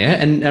interesting thing there,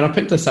 and I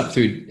picked this up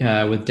through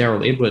with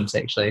Daryl Edwards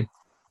actually,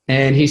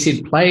 and he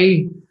said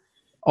play.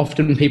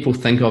 Often people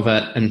think of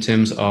it in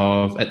terms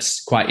of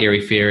it's quite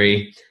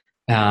airy-fairy.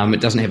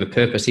 It doesn't have a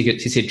purpose. He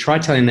said try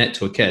telling that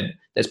to a kid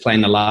that's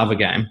playing the lava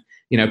game.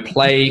 You know,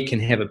 play can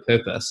have a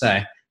purpose.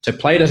 So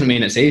play doesn't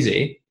mean it's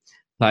easy.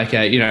 Like,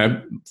 you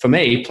know, for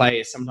me, play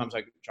is sometimes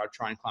I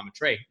try and climb a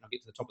tree. I'll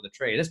get to the top of the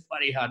tree. That's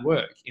bloody hard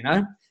work, you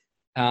know?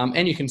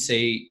 And you can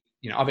see,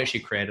 you know, I've actually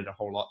created a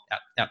whole lot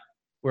out.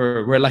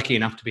 We're lucky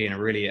enough to be in a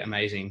really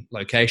amazing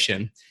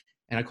location,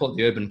 and I call it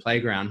the Urban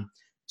Playground.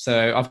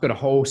 So I've got a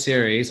whole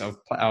series of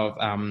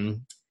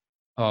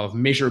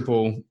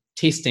measurable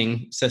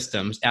testing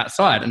systems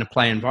outside in a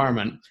play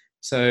environment.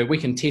 So we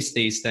can test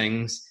these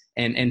things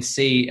and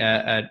see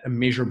a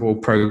measurable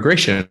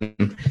progression.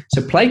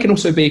 So play can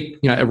also be,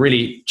 you know, a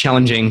really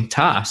challenging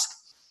task.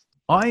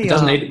 It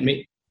doesn't need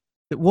me.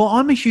 Well,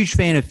 I'm a huge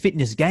fan of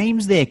fitness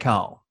games there,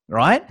 Carl,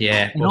 right?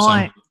 Yeah, and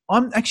awesome.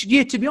 I'm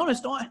actually, to be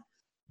honest,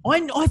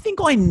 I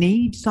think I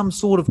need some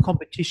sort of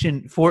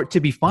competition for it to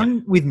be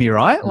fun with me,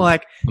 right?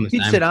 Like, if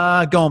you said,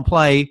 go and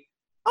play,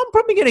 I'm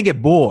probably going to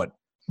get bored.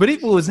 But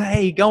if it was,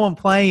 hey, go and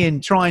play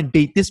and try and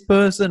beat this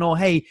person, or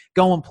hey,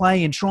 go and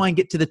play and try and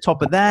get to the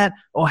top of that,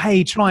 or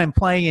hey, try and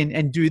play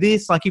and do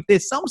this. Like, if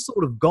there's some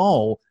sort of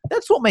goal,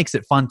 that's what makes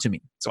it fun to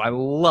me. So I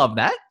love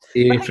that.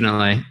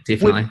 Definitely.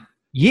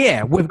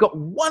 We've got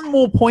one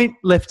more point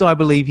left, I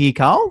believe, here,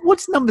 Carl.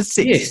 What's number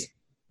 6? Yes.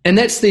 And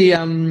that's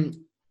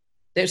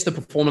the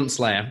performance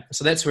layer.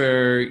 So that's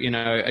where, you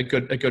know, a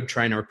good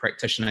trainer or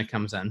practitioner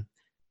comes in,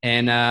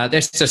 and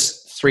that's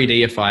just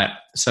 3D-ify it.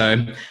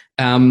 So,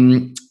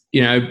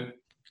 you know,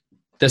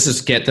 this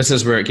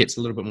is where it gets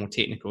a little bit more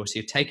technical. So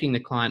you're taking the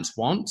client's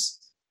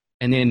wants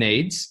and their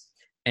needs,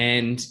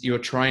 and you're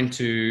trying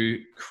to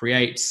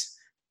create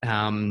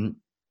a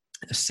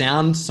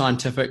sound,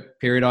 scientific,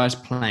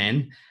 periodized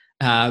plan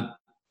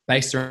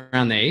based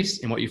around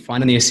these and what you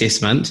find in the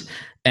assessment,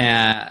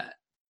 and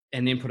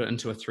then put it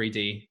into a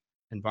 3D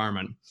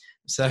environment.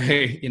 So,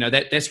 you know,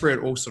 that's where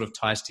it all sort of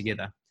ties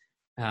together.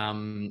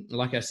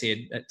 Like I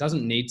said, it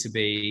doesn't need to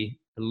be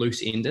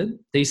loose-ended.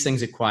 These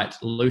things are quite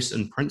loose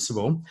in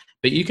principle,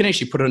 but you can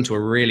actually put it into a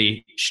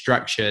really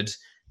structured,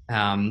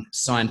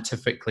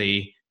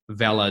 scientifically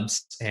valid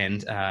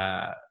and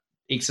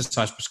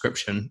exercise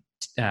prescription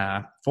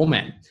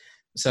format.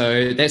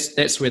 So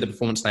that's where the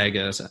performance layer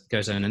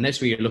goes in, and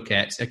that's where you look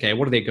at, okay,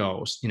 what are their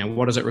goals? You know,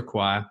 what does it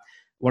require?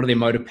 What are their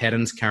motor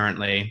patterns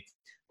currently?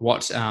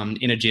 What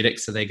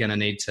energetics are they going to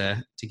need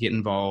to get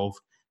involved?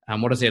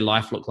 What does their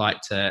life look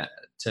like to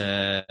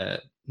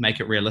make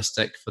it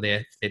realistic for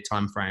their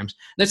time frames?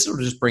 That's sort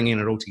of just bringing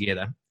it all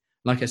together.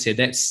 Like I said,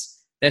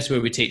 that's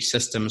where we teach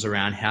systems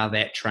around how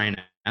that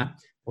trainer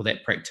or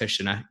that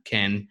practitioner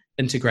can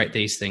integrate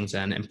these things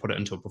in and put it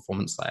into a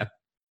performance layer.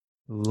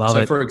 Love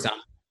it. So, for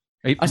example,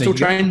 I still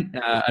train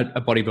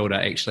a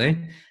bodybuilder actually.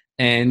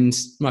 And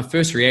my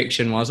first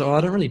reaction was,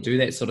 I don't really do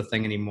that sort of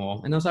thing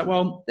anymore. And I was like,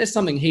 well, that's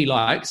something he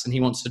likes and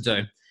he wants to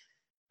do.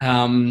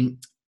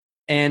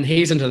 And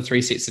he's into the 3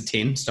 sets of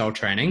 10 style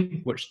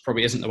training, which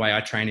probably isn't the way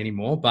I train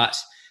anymore. But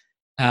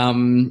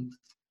I'm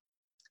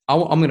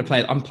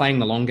playing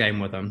the long game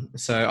with him.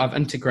 So I've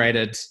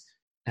integrated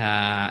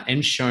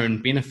and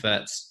shown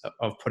benefits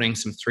of putting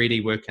some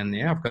 3D work in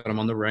there. I've got him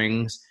on the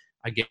rings.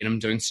 I get him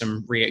doing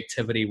some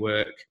reactivity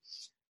work.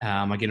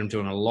 I get him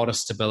doing a lot of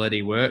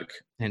stability work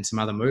and some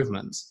other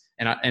movements.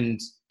 And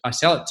I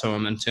sell it to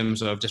him in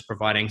terms of just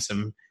providing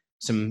some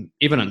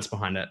evidence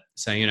behind it.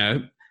 So, you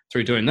know,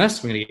 through doing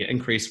this, we're going to get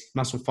increased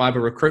muscle fiber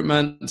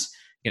recruitment,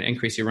 you're going to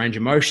increase your range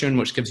of motion,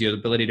 which gives you the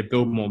ability to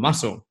build more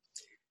muscle.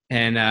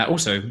 And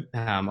also,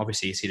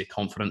 obviously, you see the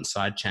confidence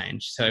side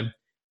change. So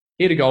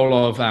he had a goal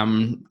of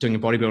doing a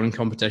bodybuilding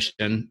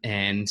competition.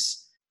 And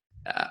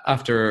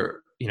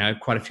after, you know,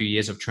 quite a few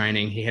years of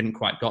training, he hadn't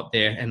quite got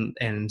there.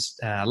 And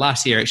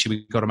last year, actually,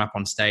 we got him up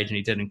on stage and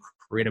he did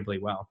incredibly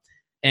well.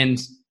 And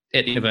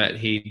at the end of it,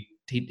 he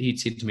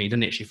said to me he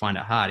didn't actually find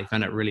it hard. He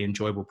found it a really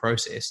enjoyable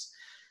process.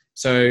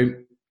 So,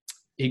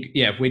 we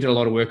did a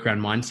lot of work around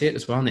mindset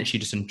as well, and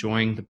actually just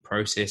enjoying the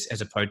process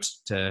as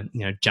opposed to,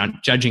 you know,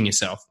 judging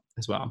yourself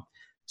as well.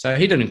 So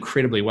he did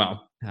incredibly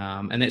well.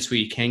 And that's where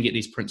you can get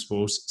these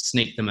principles,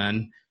 sneak them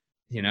in,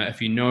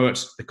 if you know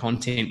it's the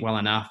content well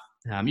enough,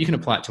 you can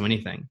apply it to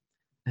anything,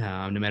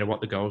 no matter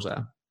what the goals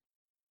are.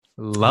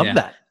 Love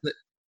that.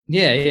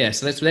 Yeah.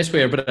 So that's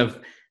where a bit of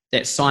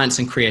that science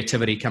and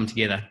creativity come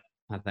together,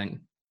 I think.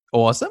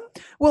 Awesome.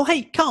 Well,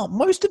 hey, Carl,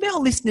 most of our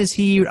listeners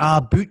here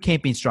are boot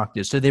camp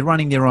instructors. So they're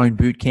running their own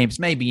boot camps,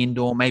 maybe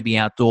indoor, maybe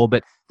outdoor,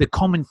 but the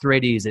common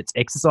thread is it's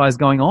exercise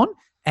going on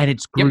and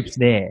it's groups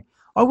there.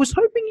 I was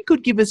hoping you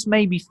could give us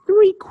maybe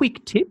 3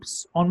 quick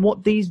tips on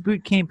what these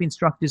boot camp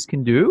instructors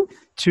can do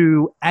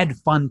to add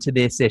fun to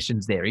their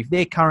sessions there. If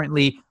they're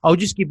currently, I'll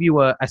just give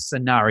you a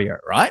scenario,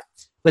 right?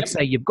 Let's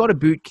say you've got a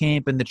boot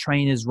camp and the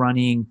trainer's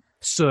running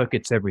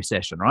circuits every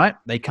session, right?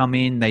 They come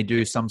in, they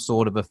do some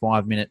sort of a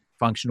 5-minute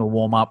functional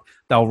warm-up.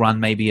 They'll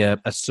run maybe a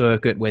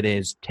circuit where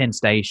there's 10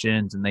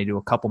 stations and they do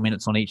a couple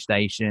minutes on each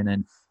station,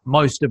 and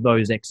most of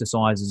those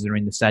exercises are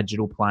in the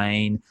sagittal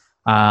plane.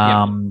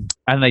 And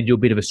they do a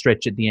bit of a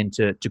stretch at the end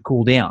to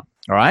cool down.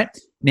 All right.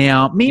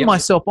 Now,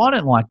 myself, I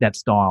don't like that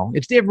style.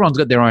 Everyone's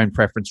got their own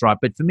preference, right?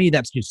 But for me,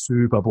 that's just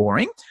super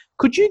boring.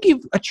 Could you give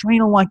a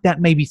trainer like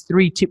that maybe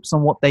 3 tips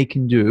on what they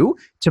can do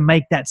to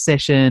make that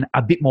session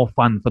a bit more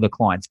fun for the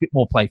clients, a bit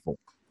more playful?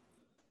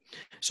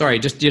 Sorry,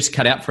 just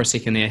cut out for a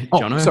second there,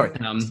 Jono. Sorry.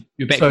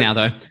 You're back now,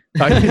 though.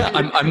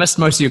 I missed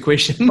most of your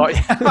question.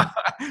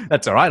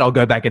 That's all right. I'll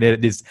go back and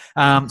edit this.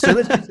 So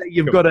let's just say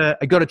you've got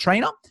a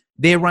trainer.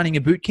 They're running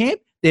a boot camp.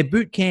 Their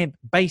boot camp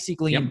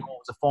basically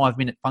involves a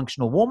 5-minute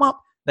functional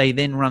warm-up. They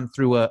then run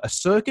through a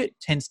circuit,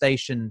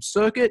 10-station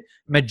circuit.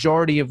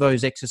 Majority of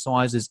those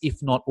exercises,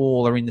 if not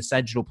all, are in the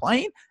sagittal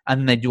plane, and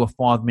then they do a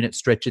 5-minute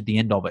stretch at the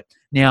end of it.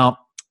 Now,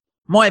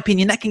 my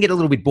opinion, that can get a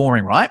little bit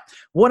boring, right?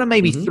 What are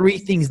maybe 3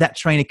 things that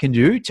trainer can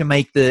do to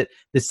make the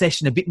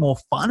session a bit more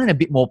fun and a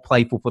bit more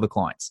playful for the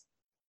clients?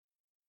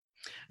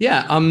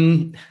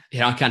 I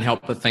can't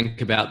help but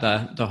think about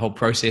the whole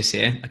process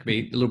here. I could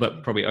be a little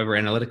bit probably over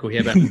analytical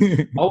here, but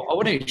I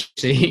would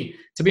actually,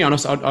 to be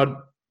honest, I'd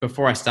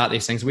before I start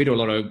these things, we do a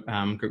lot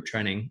of group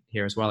training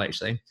here as well,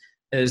 actually,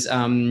 is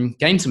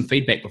gain some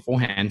feedback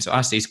beforehand. So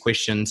ask these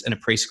questions in a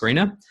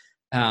pre-screener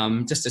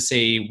just to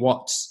see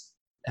what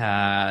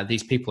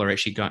these people are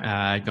actually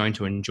going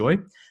to enjoy.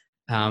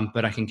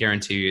 But I can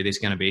guarantee you there's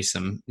going to be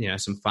some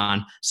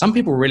fun. Some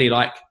people really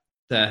like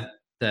the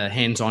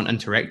hands-on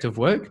interactive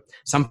work.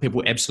 Some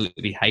people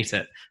absolutely hate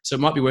it. So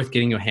it might be worth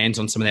getting your hands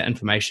on some of that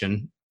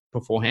information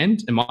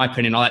beforehand. In my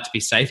opinion, I like to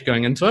be safe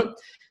going into it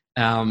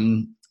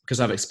because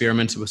I've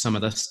experimented with some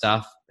of this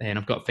stuff and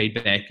I've got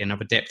feedback and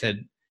I've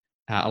adapted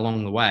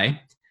along the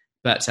way.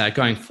 But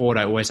going forward,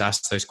 I always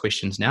ask those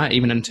questions now,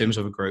 even in terms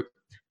of a group,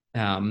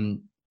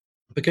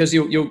 because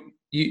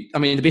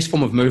the best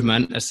form of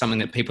movement is something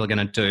that people are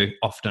going to do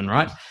often,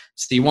 right?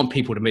 So you want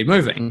people to be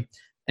moving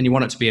and you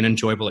want it to be an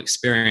enjoyable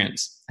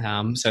experience.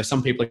 So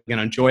some people are going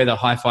to enjoy the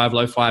high 5,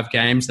 low 5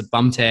 games, the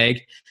bum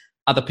tag.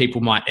 Other people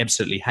might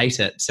absolutely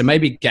hate it. So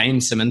maybe gain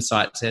some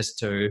insights as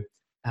to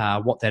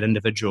what that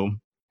individual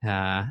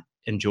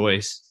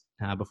enjoys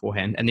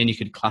beforehand. And then you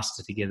could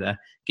cluster together,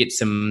 get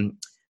some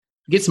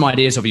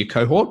ideas of your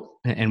cohort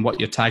and what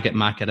your target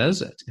market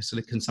is. So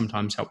it can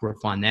sometimes help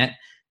refine that.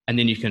 And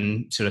then you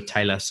can sort of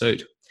tailor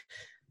suit.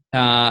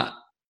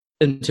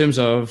 In terms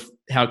of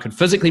how it could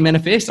physically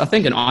manifest, I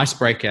think an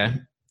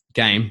icebreaker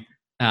game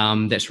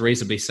that's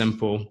reasonably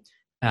simple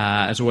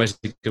is always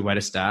a good way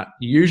to start.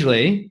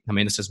 Usually,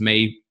 this is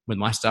me with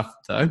my stuff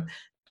though,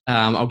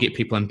 I'll get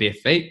people in bare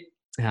feet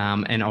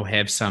and I'll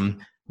have some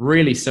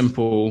really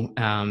simple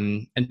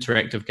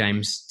interactive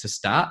games to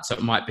start. So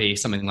it might be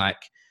something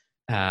like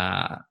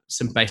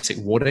some basic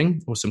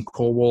warding or some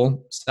core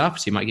wall stuff.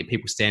 So you might get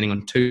people standing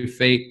on 2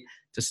 feet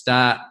to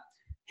start,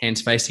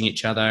 hands facing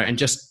each other, and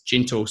just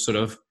gentle sort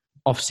of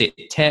offset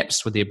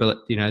taps with the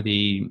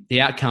ability,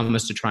 the outcome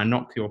is to try and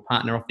knock your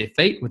partner off their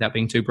feet without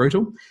being too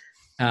brutal.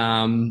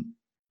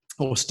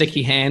 Or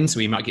sticky hands,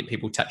 where you might get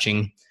people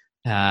touching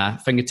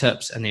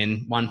fingertips, and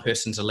then one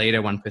person's a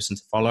leader, one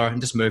person's a follower, and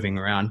just moving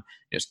around.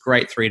 It's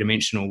great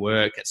 3-dimensional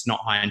work. It's not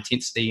high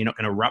intensity. You're not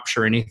going to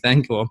rupture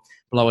anything or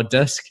blow a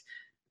disc.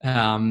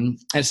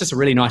 It's just a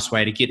really nice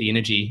way to get the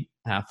energy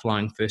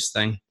flowing first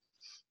thing.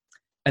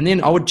 And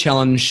then I would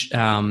challenge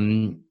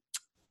the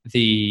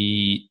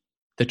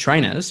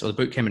trainers or the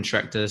bootcamp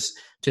instructors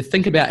to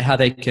think about how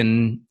they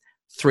can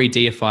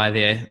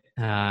 3Dify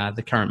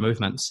the current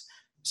movements.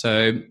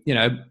 So,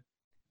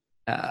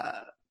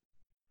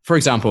 for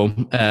example,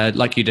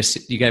 like you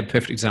gave a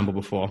perfect example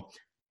before.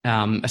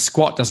 A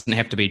squat doesn't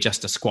have to be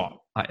just a squat.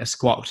 Like a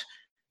squat,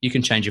 you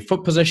can change your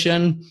foot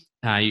position.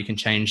 You can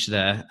change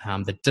the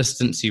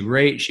distance you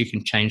reach. You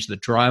can change the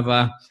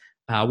driver.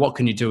 What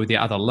can you do with your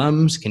other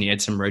limbs? Can you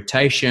add some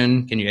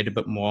rotation? Can you add a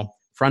bit more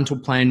frontal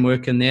plane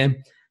work in there?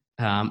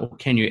 Or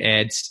can you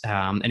add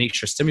an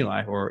extra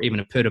stimuli or even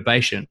a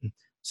perturbation?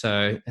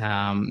 So,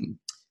 how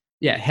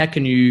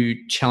can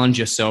you challenge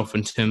yourself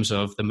in terms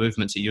of the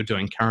movements that you're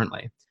doing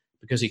currently?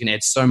 Because you can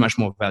add so much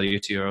more value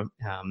to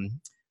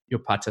your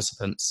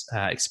participants'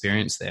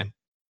 experience there.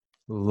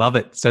 Love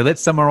it. So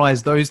let's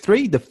summarize those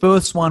 3. The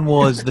first one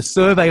was the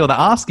survey or the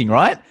asking,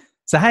 right?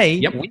 So, hey,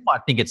 we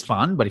might think it's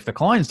fun, but if the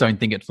clients don't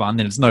think it's fun,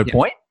 then it's no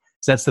point.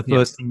 So that's the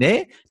first thing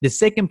there. The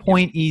second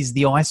point is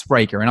the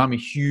icebreaker, and I'm a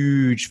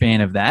huge fan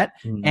of that.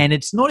 And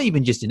it's not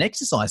even just an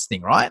exercise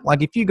thing, right?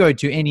 Like if you go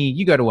to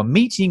a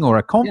meeting or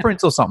a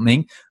conference or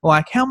something,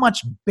 like how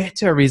much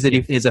better is it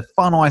if there's a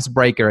fun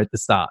icebreaker at the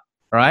start,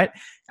 right?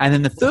 And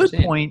then the third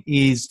point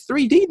is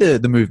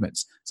 3D the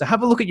movements. So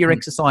have a look at your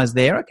exercise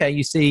there. Okay,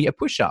 you see a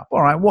push-up.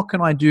 All right, what can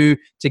I do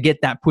to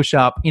get that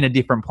push-up in a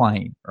different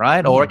plane,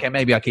 right? Or, okay,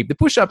 maybe I keep the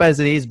push-up as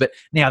it is, but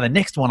now the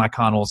next one I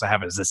can't also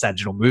have as a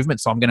sagittal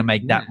movement, so I'm going to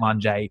make that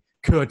lunge a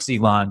curtsy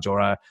lunge or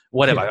a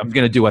whatever. I'm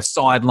going to do a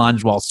side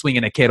lunge while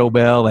swinging a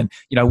kettlebell and,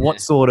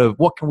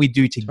 what can we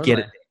do to get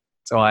it there?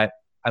 So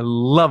I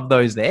love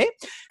those there.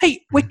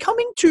 Hey, we're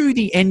coming to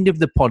the end of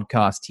the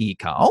podcast here,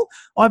 Carl.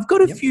 I've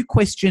got a few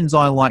questions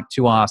I like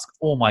to ask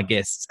all my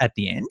guests at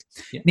the end.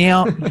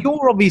 Now,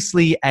 you're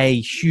obviously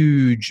a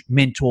huge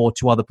mentor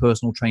to other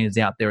personal trainers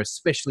out there,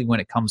 especially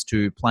when it comes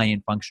to play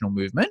and functional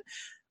movement.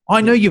 I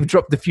know you've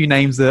dropped a few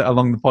names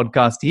along the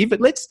podcast here, but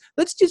let's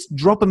just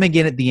drop them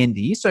again at the end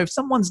here. So if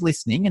someone's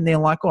listening and they're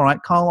like, all right,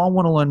 Carl, I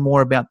want to learn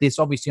more about this.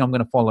 Obviously, I'm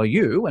going to follow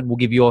you and we'll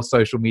give your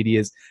social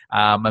medias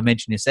I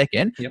mentioned in a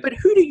second. But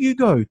who do you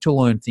go to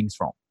learn things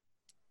from?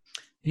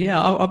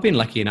 Yeah, I've been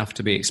lucky enough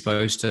to be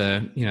exposed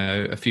to,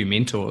 a few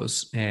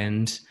mentors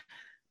and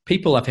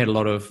people I've had a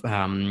lot of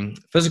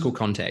physical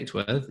contact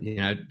with.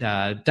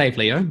 Dave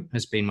Leo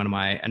has been one of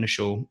my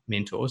initial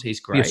mentors.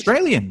 He's great. The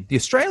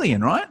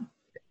Australian, right?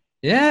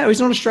 Yeah, he's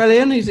not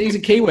Australian. He's a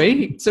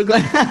Kiwi. So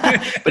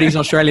glad, but he's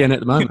Australian at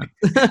the moment.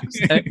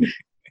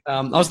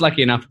 I was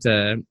lucky enough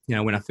to,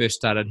 when I first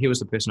started, he was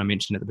the person I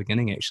mentioned at the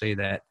beginning, actually,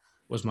 that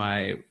was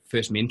my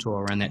first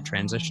mentor around that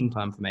transition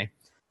time for me.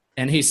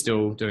 And he's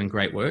still doing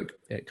great work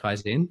at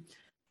Kaizen.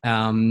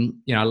 I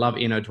love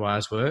Eno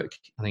Dwyer's work.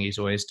 I think he's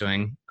always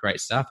doing great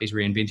stuff. He's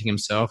reinventing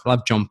himself. I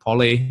love John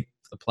Polly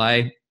for the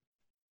play.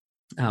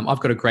 I've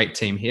got a great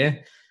team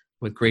here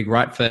with Greg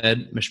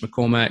Wrightford, Mish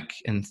McCormick,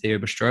 and Theo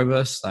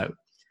Bostrovis. So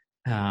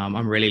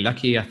I'm really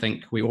lucky. I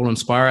think we all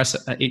inspire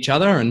each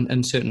other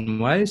in certain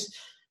ways.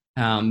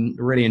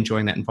 Really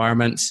enjoying that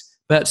environment.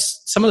 But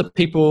some of the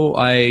people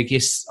I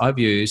guess I've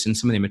used in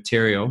some of their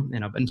material,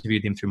 and I've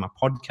interviewed them through my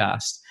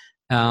podcast,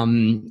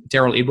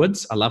 Daryl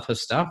Edwards, I love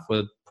his stuff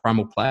with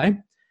Primal Play.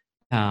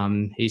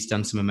 He's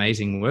done some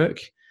amazing work.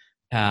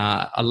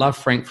 I love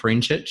Frank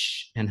Ferencic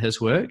and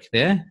his work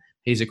there.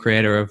 He's a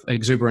creator of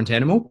Exuberant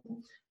Animal.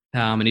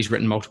 And he's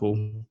written multiple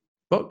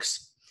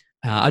books.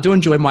 I do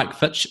enjoy Mike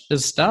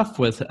Fitch's stuff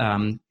with,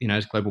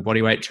 his global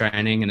bodyweight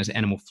training and his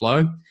animal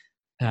flow.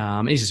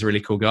 He's just a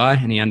really cool guy,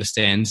 and he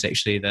understands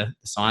actually the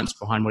science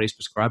behind what he's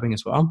prescribing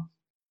as well.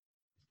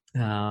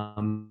 I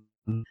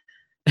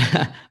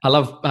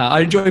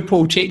enjoy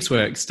Paul Check's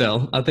work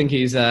still. I think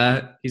he's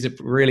a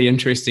really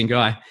interesting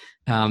guy.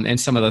 And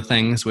some of the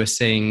things we're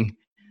seeing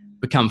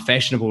become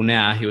fashionable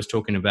now, he was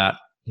talking about,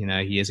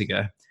 years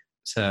ago.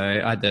 So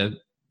I had the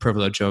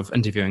privilege of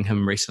interviewing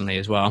him recently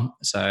as well.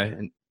 So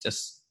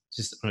just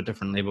on a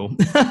different level.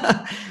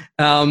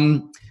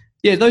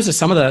 Those are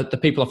some of the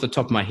people off the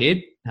top of my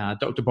head.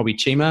 Dr. Bobby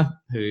Chima,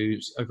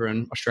 who's over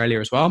in Australia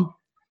as well.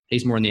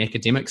 He's more on the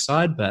academic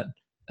side, but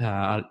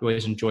I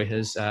always enjoy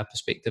his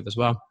perspective as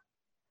well.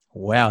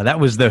 Wow, that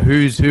was the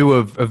who's who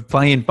of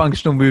playing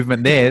functional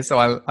movement there. So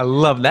I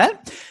love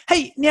that.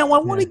 Hey, now I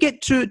want to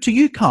get to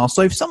you, Carl.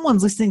 So if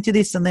someone's listening to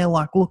this and they're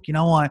like, look,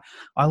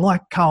 I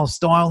like Carl's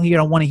style here.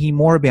 I want to hear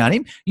more about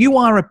him. You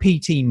are a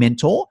PT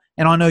mentor,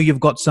 and I know you've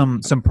got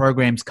some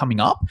programs coming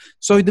up.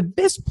 So the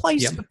best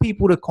place for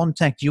people to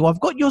contact you,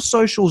 I've got your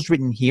socials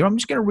written here. I'm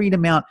just going to read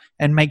them out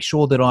and make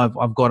sure that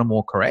I've got them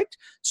all correct.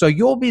 So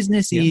your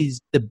business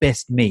is The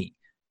Best Me.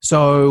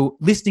 So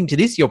listening to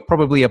this, you're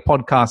probably a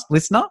podcast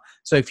listener.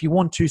 So if you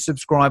want to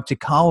subscribe to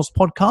Carl's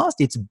podcast,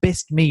 it's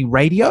Best Me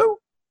Radio.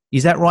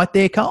 Is that right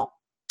there, Carl?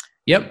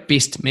 Yep.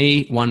 Best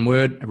Me, one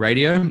word,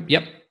 radio.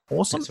 Yep.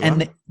 Awesome.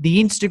 And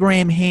the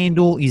Instagram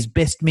handle is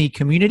Best Me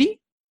Community.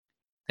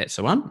 That's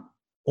the one.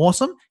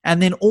 Awesome.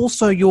 And then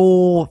also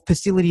your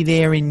facility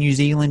there in New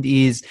Zealand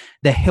is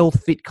the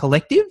Health Fit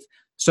Collective.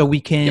 So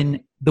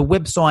the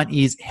website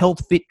is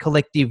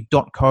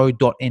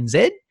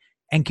healthfitcollective.co.nz.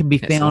 and can be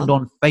found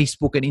on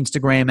Facebook and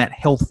Instagram at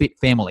Health Fit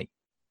Family.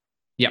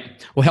 Yeah.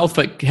 Well, Health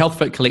Fit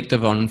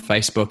Collective on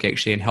Facebook,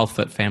 actually, and Health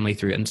Fit Family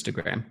through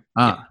Instagram.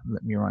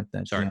 Let me write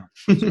that Sorry. down.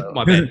 So,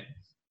 my bad.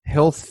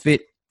 Health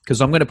Fit, because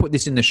I'm going to put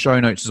this in the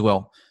show notes as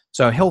well.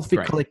 So Health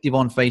Fit Collective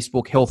on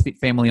Facebook, Health Fit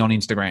Family on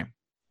Instagram.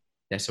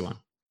 That's the one.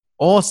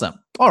 Awesome.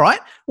 All right.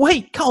 Well,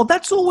 hey, Carl,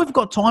 that's all we've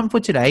got time for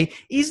today.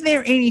 Is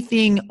there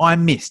anything I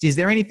missed? Is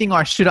there anything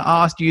I should have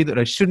asked you that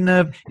I shouldn't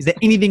have? Is there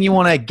anything you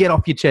want to get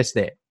off your chest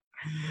there?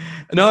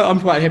 No, I'm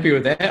quite happy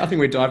with that. I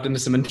think we dived into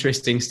some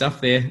interesting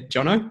stuff there,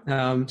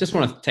 Jono. Just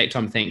want to take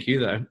time to thank you,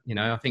 though.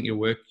 I think your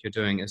work you're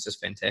doing is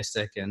just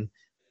fantastic, and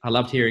I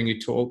loved hearing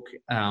you talk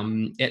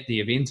at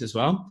the event as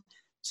well.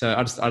 So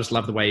I just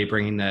love the way you're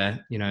bringing the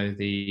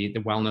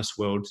wellness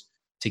world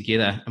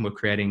together, and we're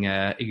creating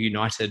a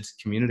united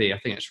community. I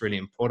think it's really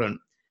important.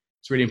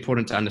 It's really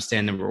important to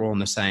understand that we're all on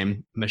the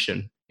same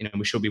mission.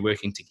 We should be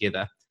working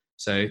together.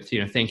 So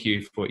thank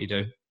you for what you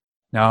do.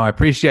 No, I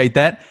appreciate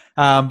that.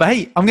 But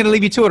hey, I'm going to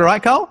leave you to it. All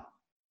right, Carl?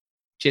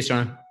 Cheers,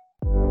 John.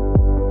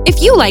 If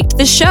you liked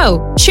the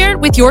show, share it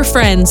with your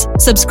friends,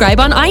 subscribe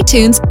on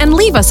iTunes, and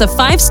leave us a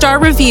 5-star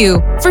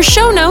review. For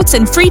show notes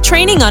and free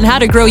training on how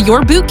to grow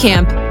your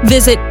bootcamp,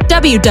 visit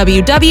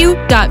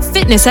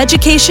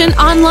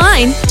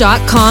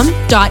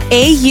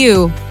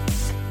www.fitnesseducationonline.com.au.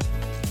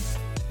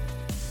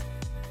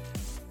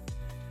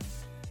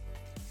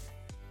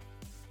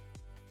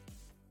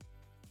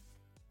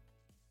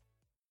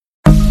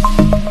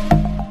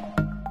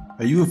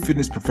 Are you a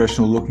fitness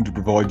professional looking to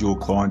provide your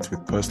clients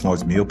with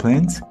personalised meal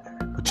plans?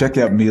 Well, check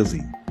out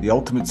Mealsy, the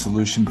ultimate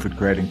solution for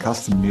creating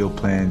custom meal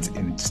plans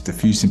in just a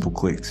few simple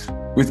clicks.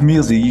 With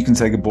Mealsy, you can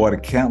say goodbye to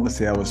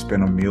countless hours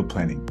spent on meal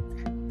planning.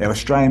 Our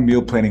Australian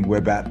meal planning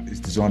web app is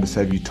designed to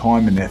save you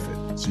time and effort,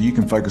 so you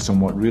can focus on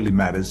what really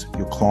matters,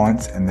 your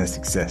clients and their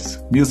success.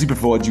 Mealsy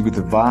provides you with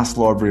a vast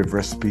library of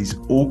recipes,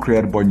 all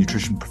created by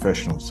nutrition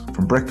professionals.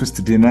 From breakfast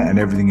to dinner and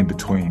everything in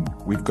between,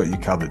 we've got you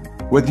covered.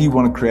 Whether you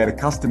want to create a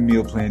custom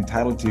meal plan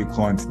tailored to your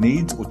client's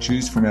needs or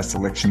choose from our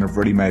selection of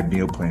ready-made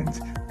meal plans,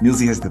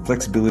 Mealsy has the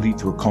flexibility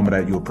to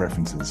accommodate your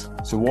preferences.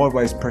 So why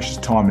waste precious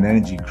time and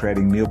energy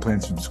creating meal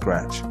plans from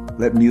scratch?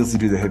 Let Mealsy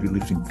do the heavy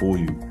lifting for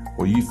you,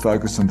 while you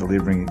focus on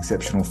delivering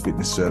exceptional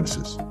fitness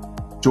services.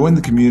 Join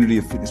the community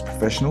of fitness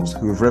professionals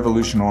who have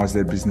revolutionised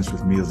their business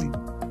with Mealsy.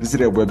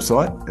 Visit our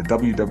website at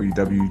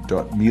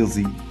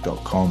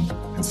www.mealsy.com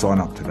and sign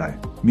up today.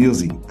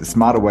 Mealsy, the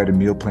smarter way to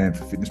meal plan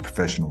for fitness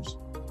professionals.